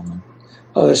second one, then.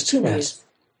 Oh, there's two Matts.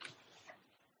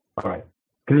 All right.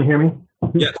 Can you hear me?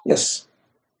 Yeah. Yes.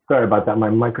 Sorry about that.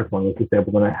 My microphone was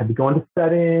disabled and I had to go into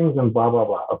settings and blah, blah,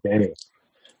 blah. Okay, anyway.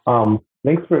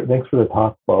 Thanks for the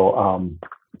talk, Beau.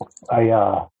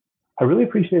 I really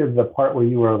appreciated the part where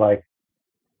you were like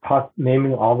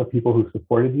naming all the people who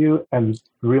supported you and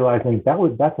realizing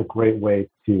that's a great way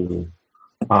to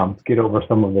get over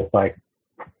some of this, like,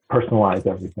 personalize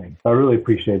everything. So I really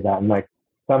appreciate that. And like,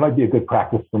 that might be a good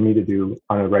practice for me to do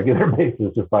on a regular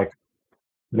basis, just like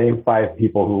name 5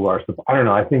 people who are, I don't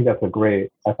know. I think that's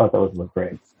I thought that was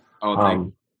great. Oh, thank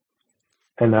you.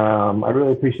 And I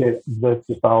really appreciate this,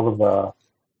 just all of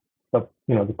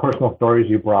the personal stories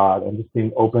you brought and just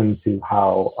being open to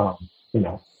how,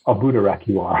 a Buddha wreck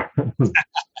you are.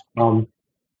 When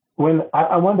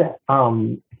I wanted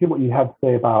to hear what you had to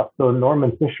say about, so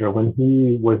Norman Fisher, when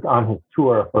he was on his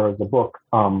tour for the book,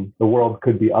 The World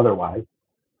Could Be Otherwise,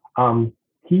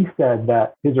 he said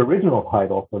that his original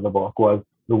title for the book was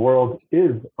The World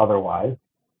Is Otherwise.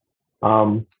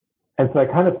 And so I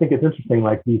kind of think it's interesting,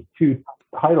 like these two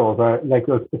titles are like,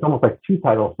 it's almost like two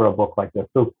titles for a book like this.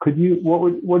 So what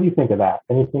do you think of that?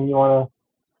 Anything you want to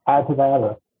add to that?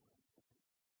 Or?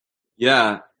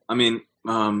 Yeah, I mean,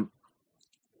 I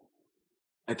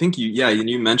think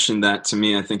you mentioned that to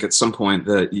me. I think at some point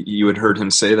that you had heard him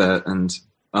say that, and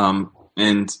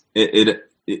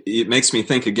it makes me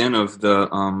think again of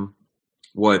the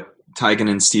what Taigen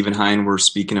and Stephen Hein were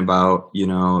speaking about.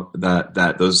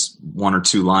 That those 1 or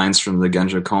 2 lines from the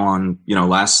Genja Koan,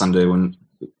 last Sunday when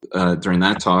during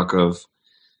that talk of,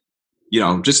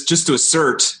 just to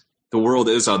assert the world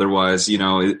is otherwise.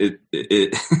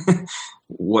 It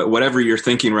whatever you're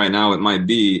thinking right now, it might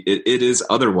be, it is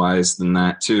otherwise than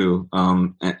that too.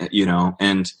 For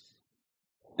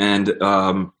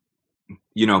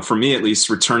me at least,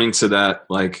 returning to that,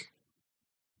 like,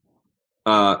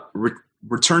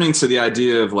 returning to the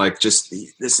idea of like just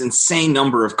this insane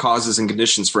number of causes and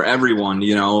conditions for everyone,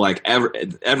 like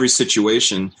every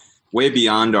situation, way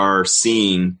beyond our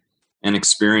seeing and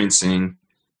experiencing.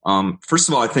 First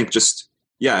of all, I think just,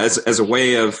 as a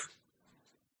way of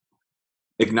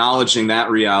acknowledging that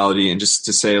reality, and just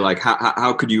to say, like,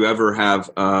 how could you ever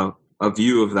have a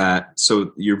view of that?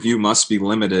 So your view must be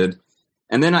limited.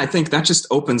 And then I think that just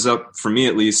opens up, for me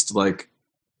at least, like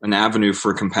an avenue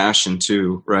for compassion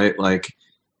too, right? Like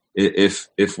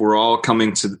if we're all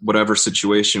coming to whatever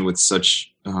situation with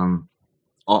such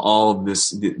all of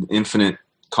this, the infinite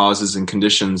causes and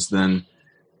conditions, then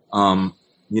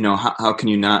how can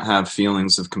you not have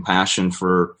feelings of compassion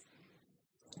for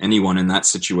anyone in that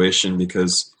situation?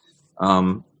 Because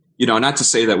not to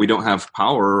say that we don't have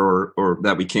power or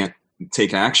that we can't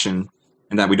take action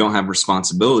and that we don't have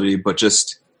responsibility, but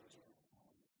just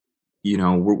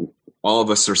all of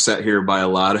us are set here by a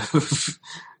lot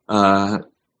of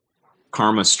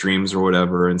karma streams or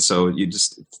whatever, and so you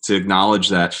just to acknowledge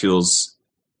that feels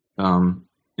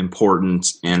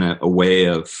important, and a way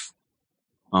of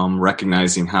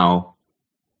recognizing how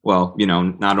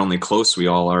not only close we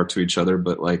all are to each other,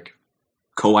 but like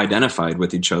co-identified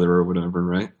with each other or whatever,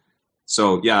 right?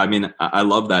 So I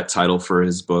love that title for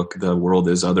his book, "The World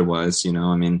Is Otherwise."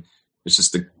 It's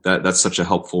just that's such a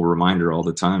helpful reminder all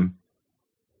the time.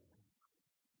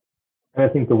 And I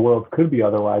think the world could be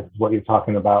otherwise, is what you're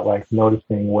talking about, like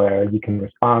noticing where you can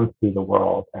respond to the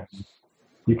world, and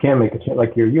you can make a change.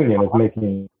 Like your union is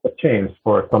making a change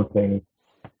for something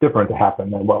different to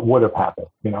happen than what would have happened.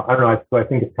 I don't know. So I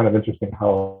think it's kind of interesting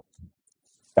how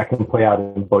that can play out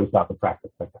in bodhisattva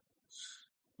practice. Like that.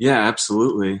 Yeah,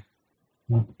 absolutely.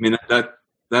 I mean,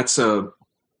 that's I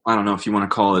don't know if you want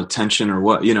to call it attention or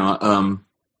what,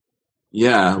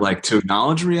 like to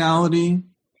acknowledge reality,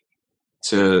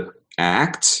 to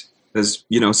act as,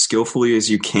 skillfully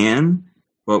as you can,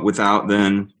 but without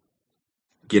then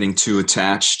getting too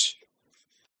attached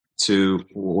to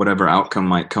whatever outcome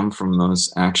might come from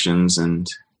those actions, and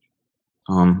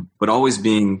but always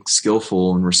being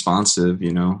skillful and responsive,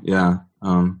 but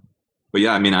I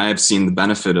have seen the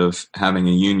benefit of having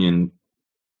a union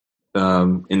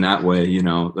in that way,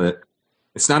 that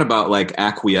it's not about like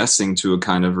acquiescing to a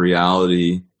kind of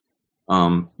reality,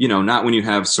 not when you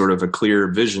have sort of a clear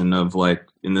vision of, like,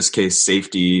 in this case,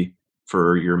 safety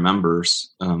for your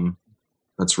members.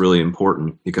 That's really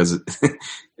important because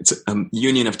it's a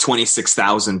union of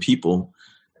 26,000 people.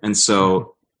 And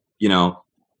so,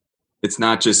 it's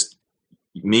not just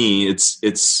me,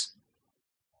 it's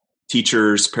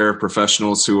teachers,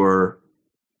 paraprofessionals who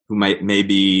may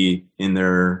be in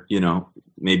their,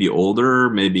 maybe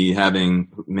older, may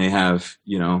have,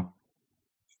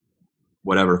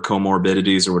 whatever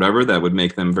comorbidities or whatever that would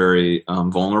make them very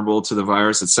vulnerable to the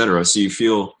virus, et cetera. So you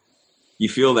feel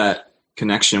that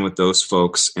connection with those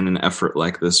folks in an effort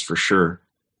like this, for sure,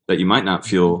 that you might not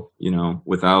feel,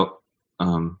 without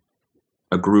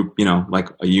a group, like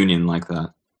a union like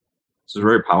that. So it's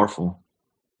very powerful.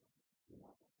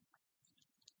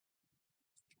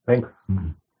 Thanks.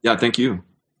 Yeah, thank you.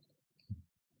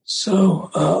 So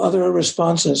other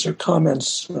responses or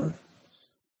comments or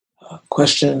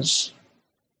questions?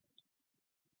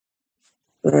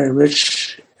 Very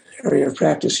rich area of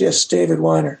practice. Yes, David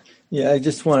Weiner. Yeah, I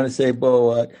just wanted to say,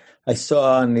 Beau, I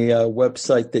saw on the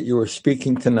website that you were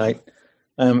speaking tonight.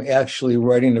 I'm actually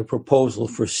writing a proposal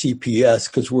for CPS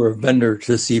because we're a vendor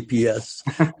to CPS.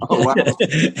 Oh, wow.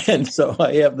 And so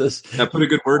I have this. Yeah, put a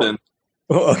good word in.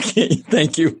 Okay,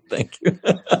 thank you.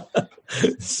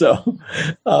 So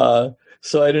I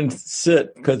didn't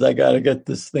sit because I got to get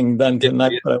this thing done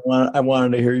tonight, but I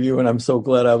wanted to hear you, and I'm so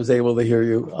glad I was able to hear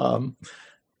you.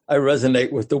 I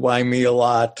resonate with the why me a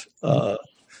lot.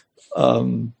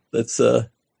 That's a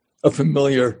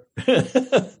familiar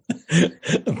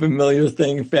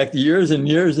thing. In fact, years and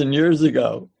years and years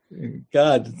ago,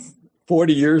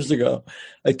 40 years ago,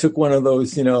 I took one of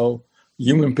those,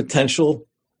 human potential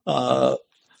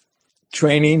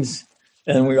trainings,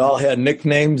 and we all had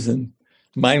nicknames, and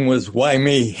mine was "Why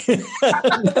Me?" And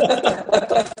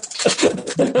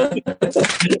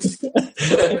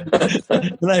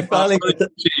I finally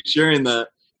sharing that.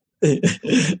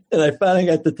 And I finally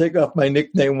got to take off my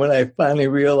nickname when I finally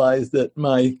realized that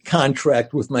my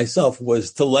contract with myself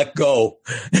was to let go,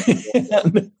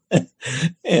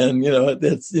 and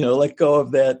that's let go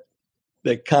of that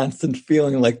constant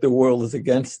feeling like the world is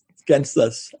against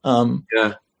us.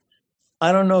 Yeah.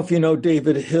 I don't know if you know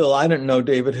David Hill. I didn't know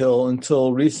David Hill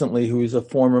until recently, who's a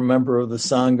former member of the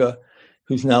Sangha,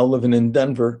 who's now living in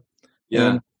Denver. Yeah.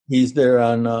 And he's there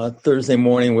on Thursday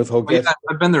morning with Hogesh. Yeah,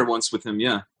 I've been there once with him,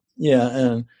 yeah.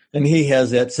 Yeah, and he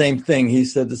has that same thing. He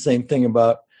said the same thing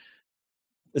about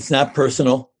it's not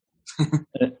personal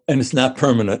and it's not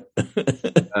permanent.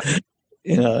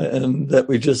 and that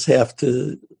we just have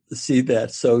to see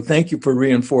that. So thank you for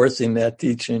reinforcing that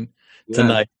teaching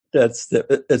tonight.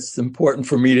 It's important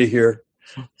for me to hear.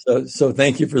 So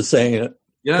thank you for saying it.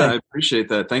 Yeah, I appreciate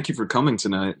that. Thank you for coming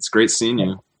tonight. It's great seeing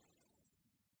you.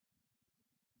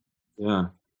 Yeah.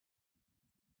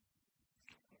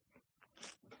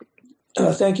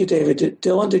 Thank you, David.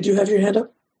 Dylan, did you have your hand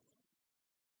up?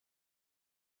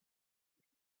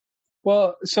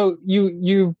 Well, so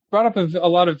you brought up a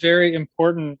lot of very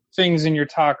important things in your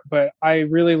talk, but I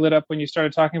really lit up when you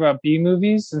started talking about B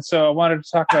movies, and so I wanted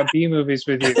to talk about B movies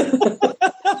with you.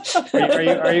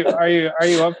 Are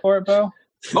you up for it, Beau?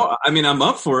 Oh, I mean, I'm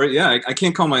up for it. Yeah, I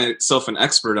can't call myself an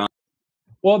expert on.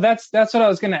 Well, that's what I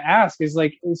was going to ask. Is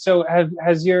like, so have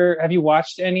you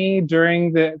watched any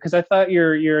during because I thought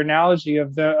your analogy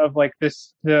of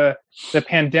the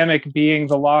pandemic being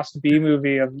the lost B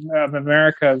movie of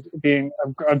America being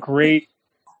a great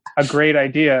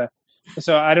idea.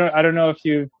 So I don't know if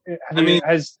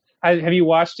have you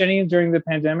watched any during the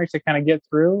pandemic to kind of get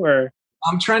through, or?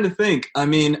 I'm trying to think. I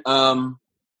mean,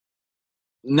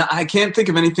 no, I can't think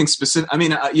of anything specific. I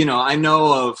mean, I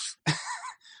know of.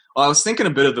 Well, I was thinking a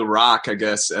bit of The Rock, I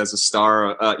guess, as a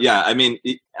star. Yeah, I mean,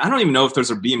 I don't even know if those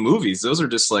are B movies. Those are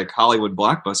just like Hollywood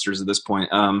blockbusters at this point.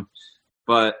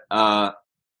 But I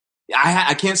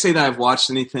can't say that I've watched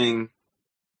anything,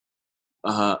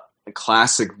 a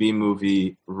classic B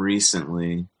movie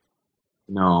recently.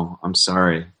 No, I'm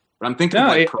sorry. But I'm thinking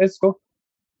it's cool.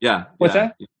 Yeah. What's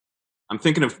that? I'm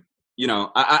thinking of,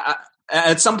 I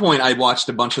at some point I watched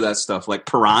a bunch of that stuff, like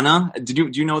Piranha.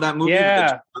 Do you know that movie?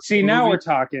 Yeah. See, now we're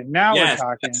talking. We're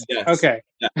talking. Yes. Okay.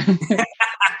 Yeah.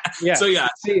 Yeah. So yeah,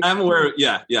 see, I'm aware.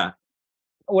 Yeah.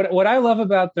 What I love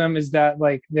about them is that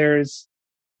like there's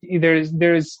a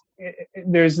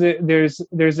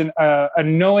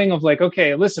knowing of like,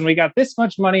 okay, listen, we got this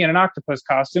much money in an octopus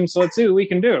costume, so let's see what we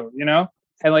can do,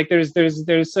 And like there's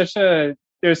such a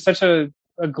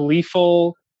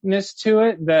gleefulness to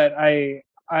it that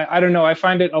I don't know. I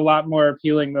find it a lot more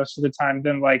appealing most of the time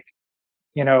than like,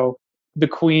 The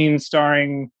Queen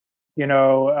starring,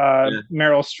 Meryl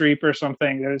Streep or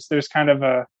something. There's kind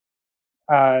of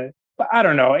I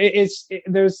don't know.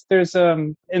 There's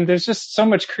just so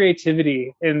much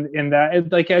creativity in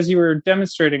that. Like as you were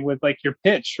demonstrating with like your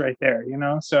pitch right there,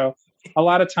 So a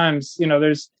lot of times,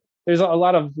 there's a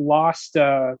lot of lost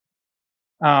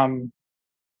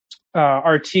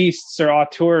artistes or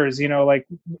auteurs, like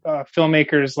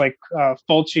filmmakers like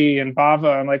Fulci and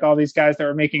Bava and like all these guys that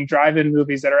were making drive-in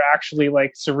movies that are actually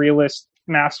like surrealist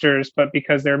masters, but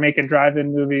because they're making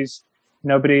drive-in movies,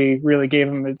 nobody really gave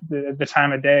them the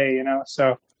time of day,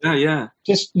 So yeah,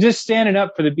 just standing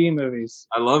up for the B movies.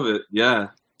 I love it. Yeah,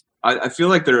 I feel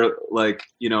like they're like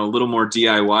a little more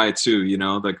DIY too.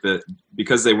 Like that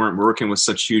because they weren't working with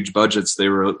such huge budgets, they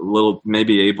were a little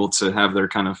maybe able to have their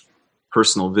kind of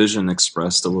personal vision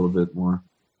expressed a little bit more.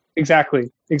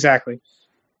 Exactly.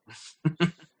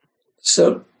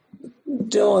 So,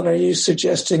 Dylan, are you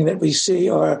suggesting that we see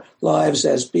our lives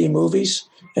as B movies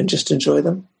and just enjoy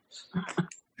them?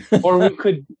 Or we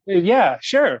could, yeah,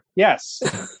 sure. Yes.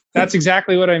 That's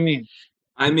exactly what I mean.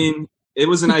 I mean, it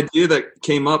was an idea that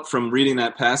came up from reading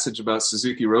that passage about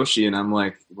Suzuki Roshi, and I'm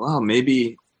like, wow,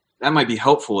 maybe that might be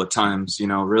helpful at times,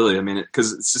 really. I mean,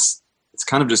 because it's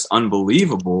kind of just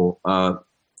unbelievable.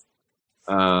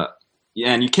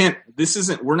 Yeah, and you can't.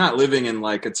 We're not living in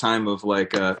like a time of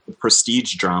like a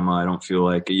prestige drama. I don't feel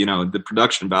like the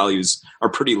production values are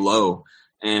pretty low,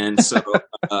 and so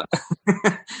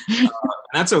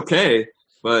that's okay.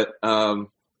 But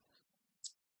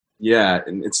yeah,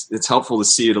 and it's helpful to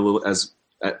see it a little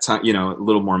at time, a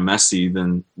little more messy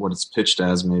than what it's pitched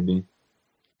as maybe.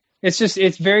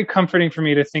 It's very comforting for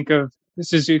me to think of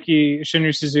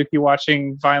Shunryu Suzuki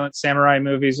watching violent samurai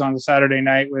movies on Saturday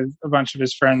night with a bunch of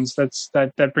his friends.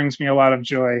 That brings me a lot of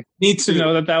joy. Me too. To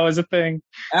know that was a thing.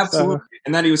 Absolutely. So,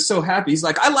 and that he was so happy. He's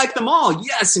like, I like them all.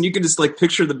 Yes. And you can just like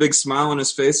picture the big smile on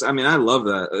his face. I mean, I love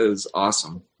that. It was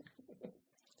awesome.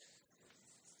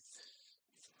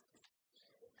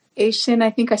 Aishin, I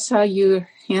think I saw your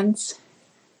hands.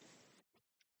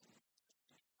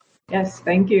 Yes,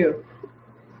 thank you.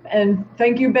 And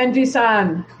thank you,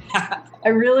 Benji-san. I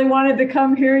really wanted to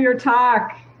come hear your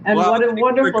talk. And what a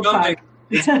wonderful talk.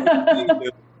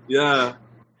 Yeah.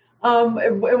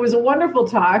 It was a wonderful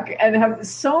talk and have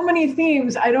so many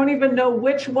themes. I don't even know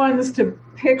which ones to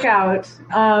pick out.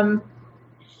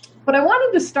 But I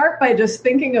wanted to start by just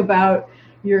thinking about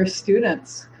your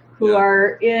students who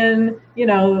are in,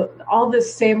 all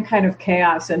this same kind of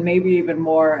chaos and maybe even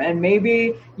more. And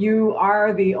maybe you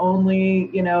are the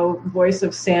only, voice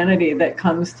of sanity that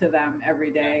comes to them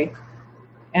every day.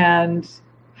 and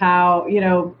how,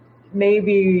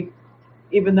 maybe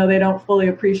even though they don't fully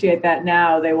appreciate that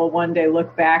now, they will one day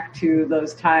look back to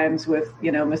those times with,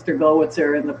 Mr.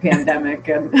 Golwitzer and the pandemic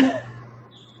and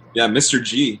yeah, Mr.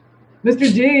 G.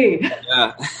 Mr. G.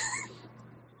 Yeah.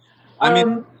 I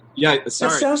mean, yeah,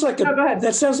 sorry.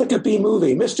 That sounds like a B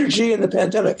movie, Mr. G and the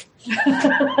pandemic. Like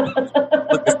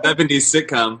a 70s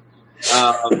sitcom.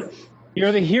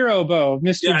 You're the hero, Beau,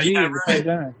 Mr. G yeah, in the right.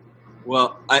 pandemic.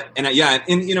 Well,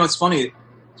 it's funny,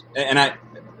 and I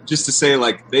just to say,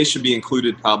 like, they should be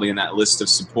included probably in that list of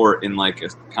support in like a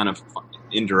kind of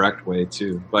indirect way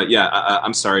too. But yeah,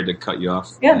 I'm sorry to cut you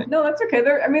off. Yeah, no, that's okay.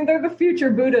 They're the future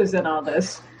Buddhas in all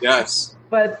this. Yes.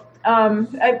 But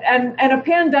and a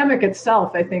pandemic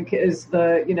itself, I think, is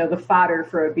the fodder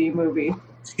for a B movie.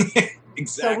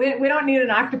 Exactly. So we don't need an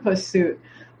octopus suit.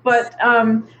 But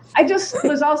I just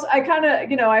was also, I kind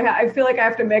of, I feel like I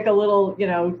have to make a little,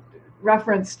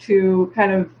 reference to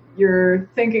kind of your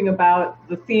thinking about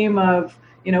the theme of,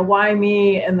 why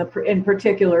me in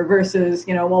particular versus,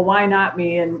 well, why not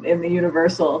me in the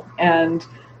universal, and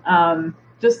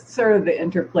just sort of the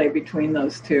interplay between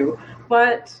those two.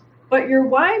 But your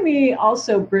why me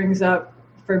also brings up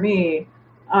for me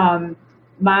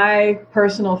my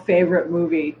personal favorite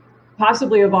movie,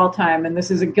 possibly of all time, and this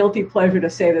is a guilty pleasure to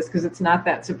say this because it's not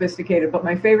that sophisticated, but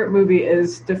my favorite movie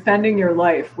is Defending Your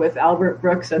Life with Albert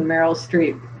Brooks and Meryl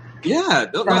Streep. Yeah,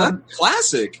 that's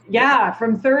classic. Yeah,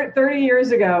 from 30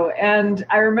 years ago. And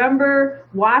I remember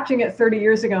watching it 30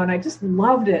 years ago, and I just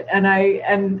loved it. And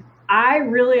I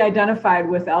really identified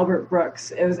with Albert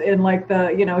Brooks as in like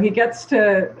he gets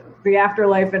to the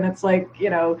afterlife, and it's like,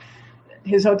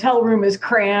 his hotel room is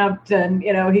cramped, and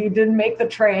he didn't make the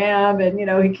tram, and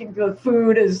the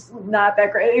food is not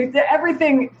that great.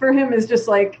 Everything for him is just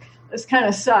like, this kind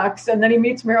of sucks. And then he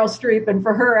meets Meryl Streep, and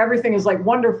for her everything is like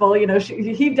wonderful.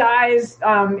 He dies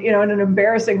in an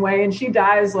embarrassing way, and she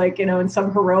dies like in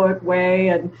some heroic way,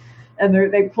 and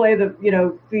they play the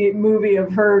movie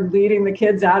of her leading the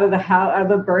kids out of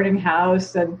the burning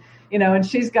house, and and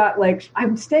she's got like,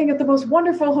 I'm staying at the most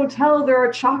wonderful hotel. There are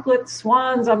chocolate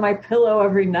swans on my pillow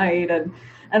every night. And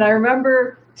I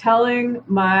remember telling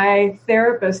my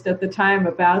therapist at the time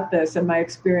about this and my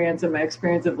experience of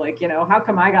like, how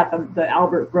come I got the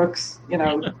Albert Brooks,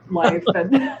 life?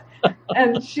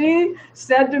 And she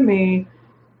said to me,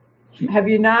 have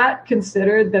you not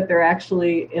considered that they're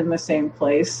actually in the same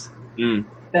place? Mm.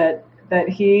 That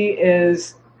he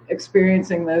is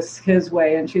experiencing this his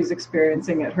way and she's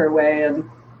experiencing it her way,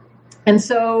 and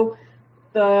so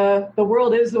the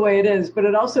world is the way it is, but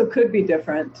it also could be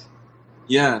different.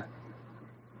 Yeah,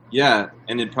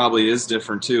 and it probably is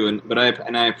different too. But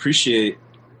I appreciate,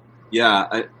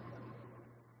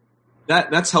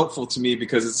 that's helpful to me,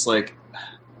 because it's like,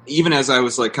 even as I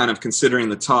was like kind of considering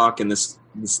the talk and this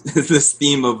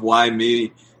theme of why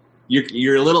me,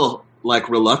 you're a little like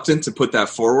reluctant to put that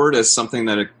forward as something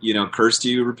that occurs to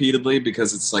you repeatedly,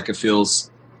 because it's like, it feels,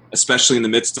 especially in the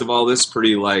midst of all this,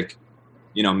 pretty like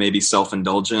maybe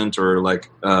self-indulgent, or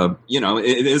like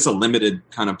it is a limited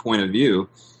kind of point of view.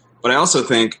 But I also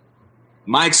think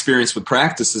my experience with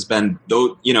practice has been,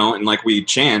 though, and like we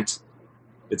chant,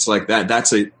 it's like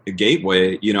that's a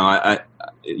gateway. I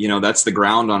that's the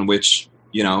ground on which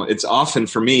it's often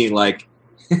for me like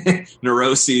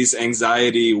neuroses,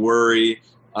 anxiety, worry,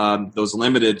 those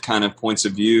limited kind of points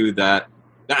of view that,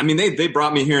 I mean, they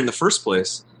brought me here in the first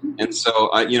place. And so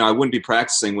I wouldn't be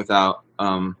practicing without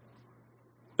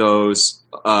those,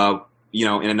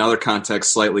 in another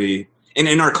context, slightly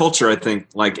in our culture, I think,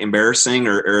 like embarrassing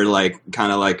or like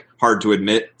kind of like hard to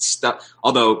admit stuff.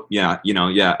 Although,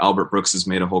 Albert Brooks has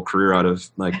made a whole career out of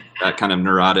like that kind of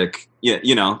neurotic,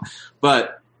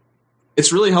 but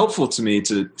it's really helpful to me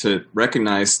to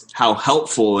recognize how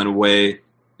helpful in a way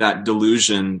that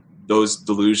those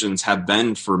delusions have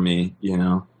been for me,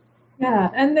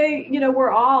 Yeah, and they, we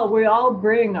all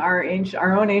bring our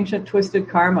own ancient twisted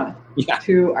karma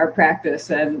to our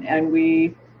practice, and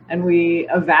we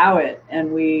avow it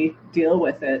and we deal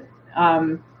with it.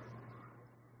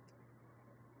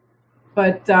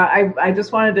 But I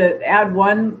just wanted to add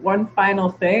one final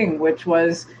thing, which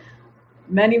was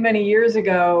many years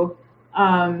ago.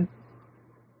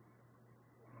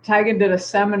 Taigen did a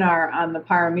seminar on the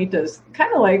paramitas,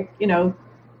 kind of like,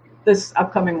 this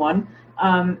upcoming one.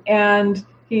 And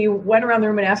he went around the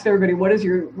room and asked everybody, what is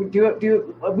we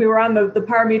were on the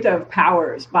paramita of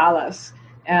powers, balas.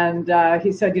 And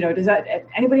he said, does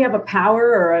anybody have a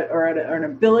power or an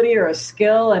ability or a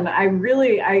skill? And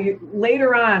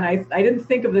later on, I didn't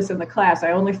think of this in the class.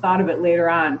 I only thought of it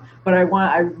later on, but I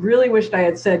really wished I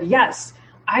had said, yes,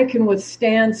 I can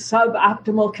withstand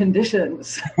suboptimal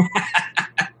conditions.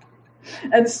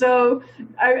 And so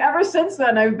ever since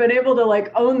then, I've been able to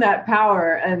like own that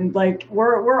power, and like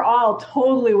we're all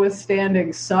totally withstanding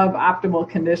suboptimal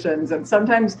conditions. And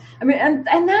sometimes, I mean,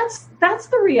 and that's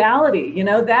the reality, you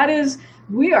know, that is,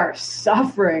 we are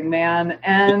suffering, man.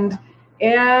 And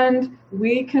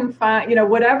we can find, you know,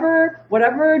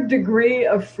 whatever degree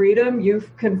of freedom you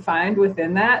can find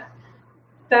within that,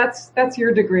 that's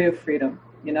your degree of freedom.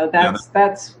 You know,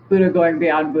 that's Buddha going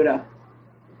beyond Buddha.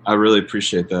 I really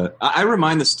appreciate that. I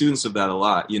remind the students of that a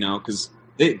lot, you know, because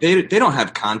they don't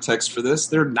have context for this.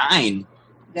 They're 9.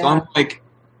 Yeah. So I'm like,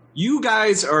 you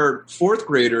guys are 4th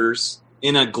graders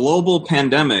in a global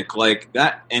pandemic like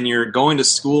that, and you're going to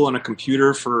school on a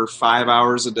computer for 5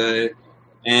 hours a day,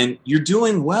 and you're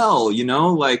doing well, you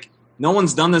know, like no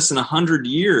one's done this in 100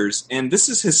 years, and this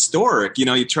is historic. You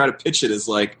know, you try to pitch it as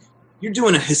like, you're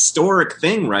doing a historic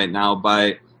thing right now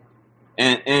by,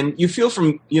 and you feel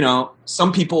from, you know,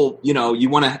 some people, you know, you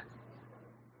want to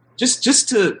just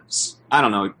to, I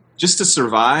don't know, just to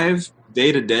survive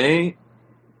day to day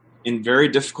in very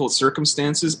difficult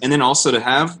circumstances. And then also to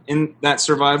have in that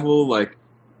survival, like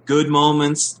good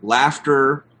moments,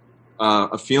 laughter,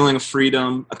 a feeling of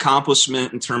freedom,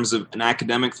 accomplishment in terms of an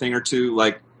academic thing or two,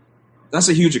 like that's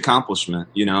a huge accomplishment,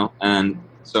 you know? And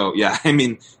so, yeah, I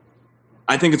mean,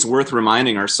 I think it's worth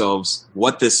reminding ourselves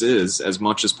what this is as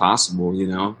much as possible, you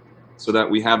know, so that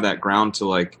we have that ground to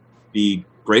like be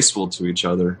graceful to each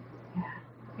other.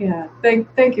 Yeah.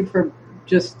 Thank you for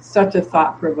just such a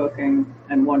thought-provoking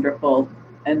and wonderful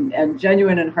and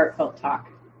genuine and heartfelt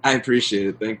talk. I appreciate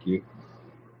it. Thank you.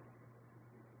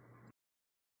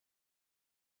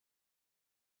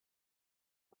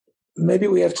 Maybe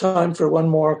we have time for one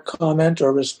more comment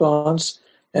or response.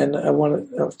 And I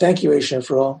want to thank you, Aisha,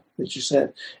 for all that you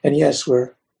said. And yes,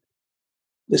 we're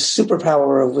the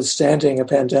superpower of withstanding a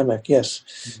pandemic. Yes.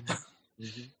 Mm-hmm.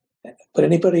 Mm-hmm. But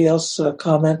anybody else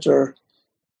comment, or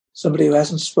somebody who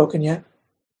hasn't spoken yet?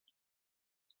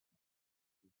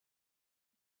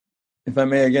 If I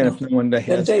may again, if no one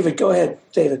has. David, go ahead,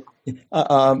 David.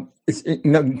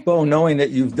 Beau, knowing that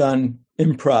you've done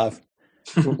improv,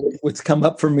 what's come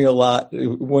up for me a lot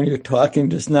when you're talking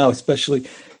just now, especially,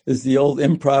 is the old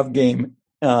improv game,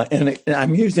 and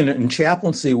I'm using it in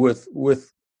chaplaincy with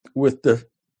the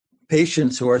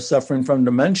patients who are suffering from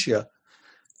dementia.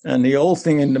 And the old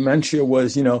thing in dementia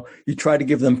was, you know, you try to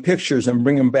give them pictures and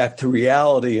bring them back to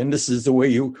reality, and this is the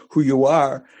way who you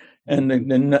are. And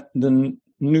the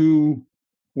new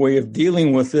way of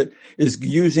dealing with it is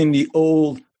using the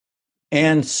old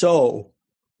and so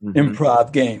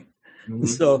improv game. Mm-hmm.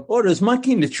 So, there's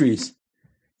monkey in the trees.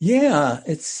 Yeah,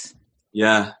 it's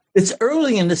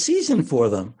early in the season for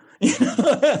them. You know?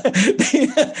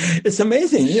 It's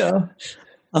amazing, you know.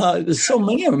 There's so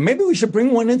many of them. Maybe we should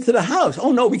bring one into the house.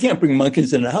 Oh no, we can't bring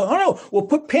monkeys in the house. Oh no, we'll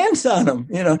put pants on them.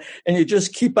 You know, and you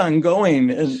just keep on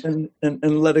going and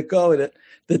let it go.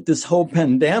 That this whole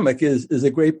pandemic is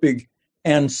a great big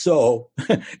and so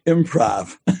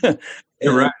improv.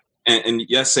 You're right, and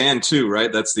yes and too,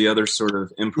 right? That's the other sort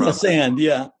of improv. Yes and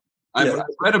yeah. I've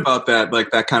read about that,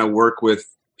 like that kind of work with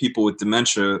people with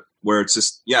dementia, where it's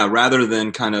just, rather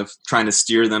than kind of trying to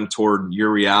steer them toward your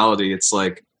reality, it's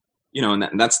like, you know,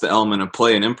 and that's the element of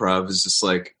play and improv, is just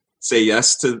like say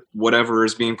yes to whatever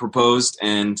is being proposed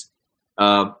and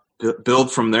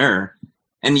build from there.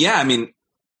 And I mean,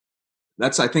 I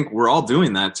think we're all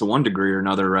doing that to one degree or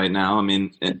another right now. I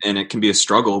mean, and it can be a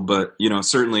struggle, but, you know,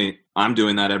 certainly I'm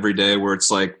doing that every day, where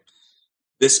it's like,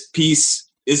 this piece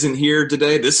isn't here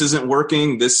today. This isn't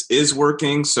working. This is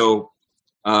working. So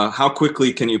how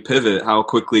quickly can you pivot? How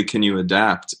quickly can you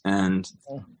adapt? And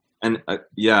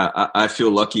I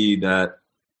feel lucky that,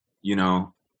 you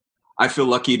know, I feel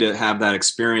lucky to have that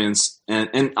experience.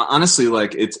 And honestly,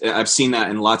 like I've seen that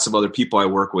in lots of other people I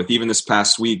work with. Even this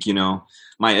past week, you know,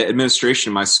 my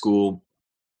administration, my school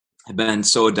have been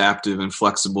so adaptive and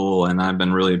flexible. And I've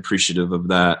been really appreciative of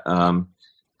that.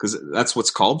 Cause that's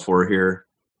what's called for here.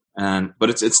 But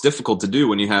it's difficult to do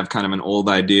when you have kind of an old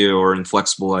idea or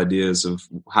inflexible ideas of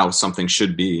how something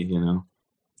should be, you know?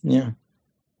 Yeah.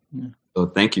 So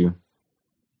thank you.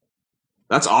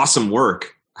 That's awesome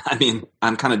work. I mean,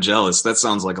 I'm kind of jealous. That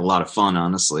sounds like a lot of fun,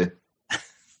 honestly.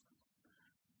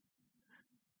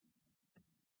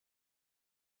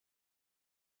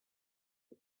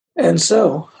 And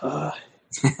so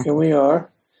here we are,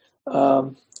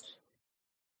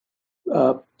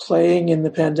 playing in the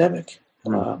pandemic.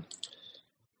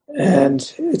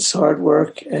 And it's hard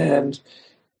work,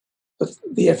 but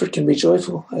the effort can be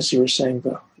joyful, as you were saying,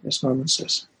 Beau, as Norman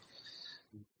says.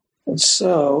 And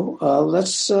so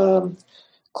let's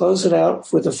close it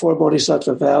out with the 4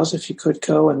 Bodhisattva vows, if you could,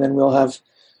 Ko, and then we'll have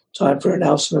time for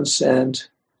announcements and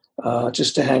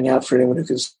just to hang out for anyone who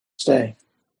can stay.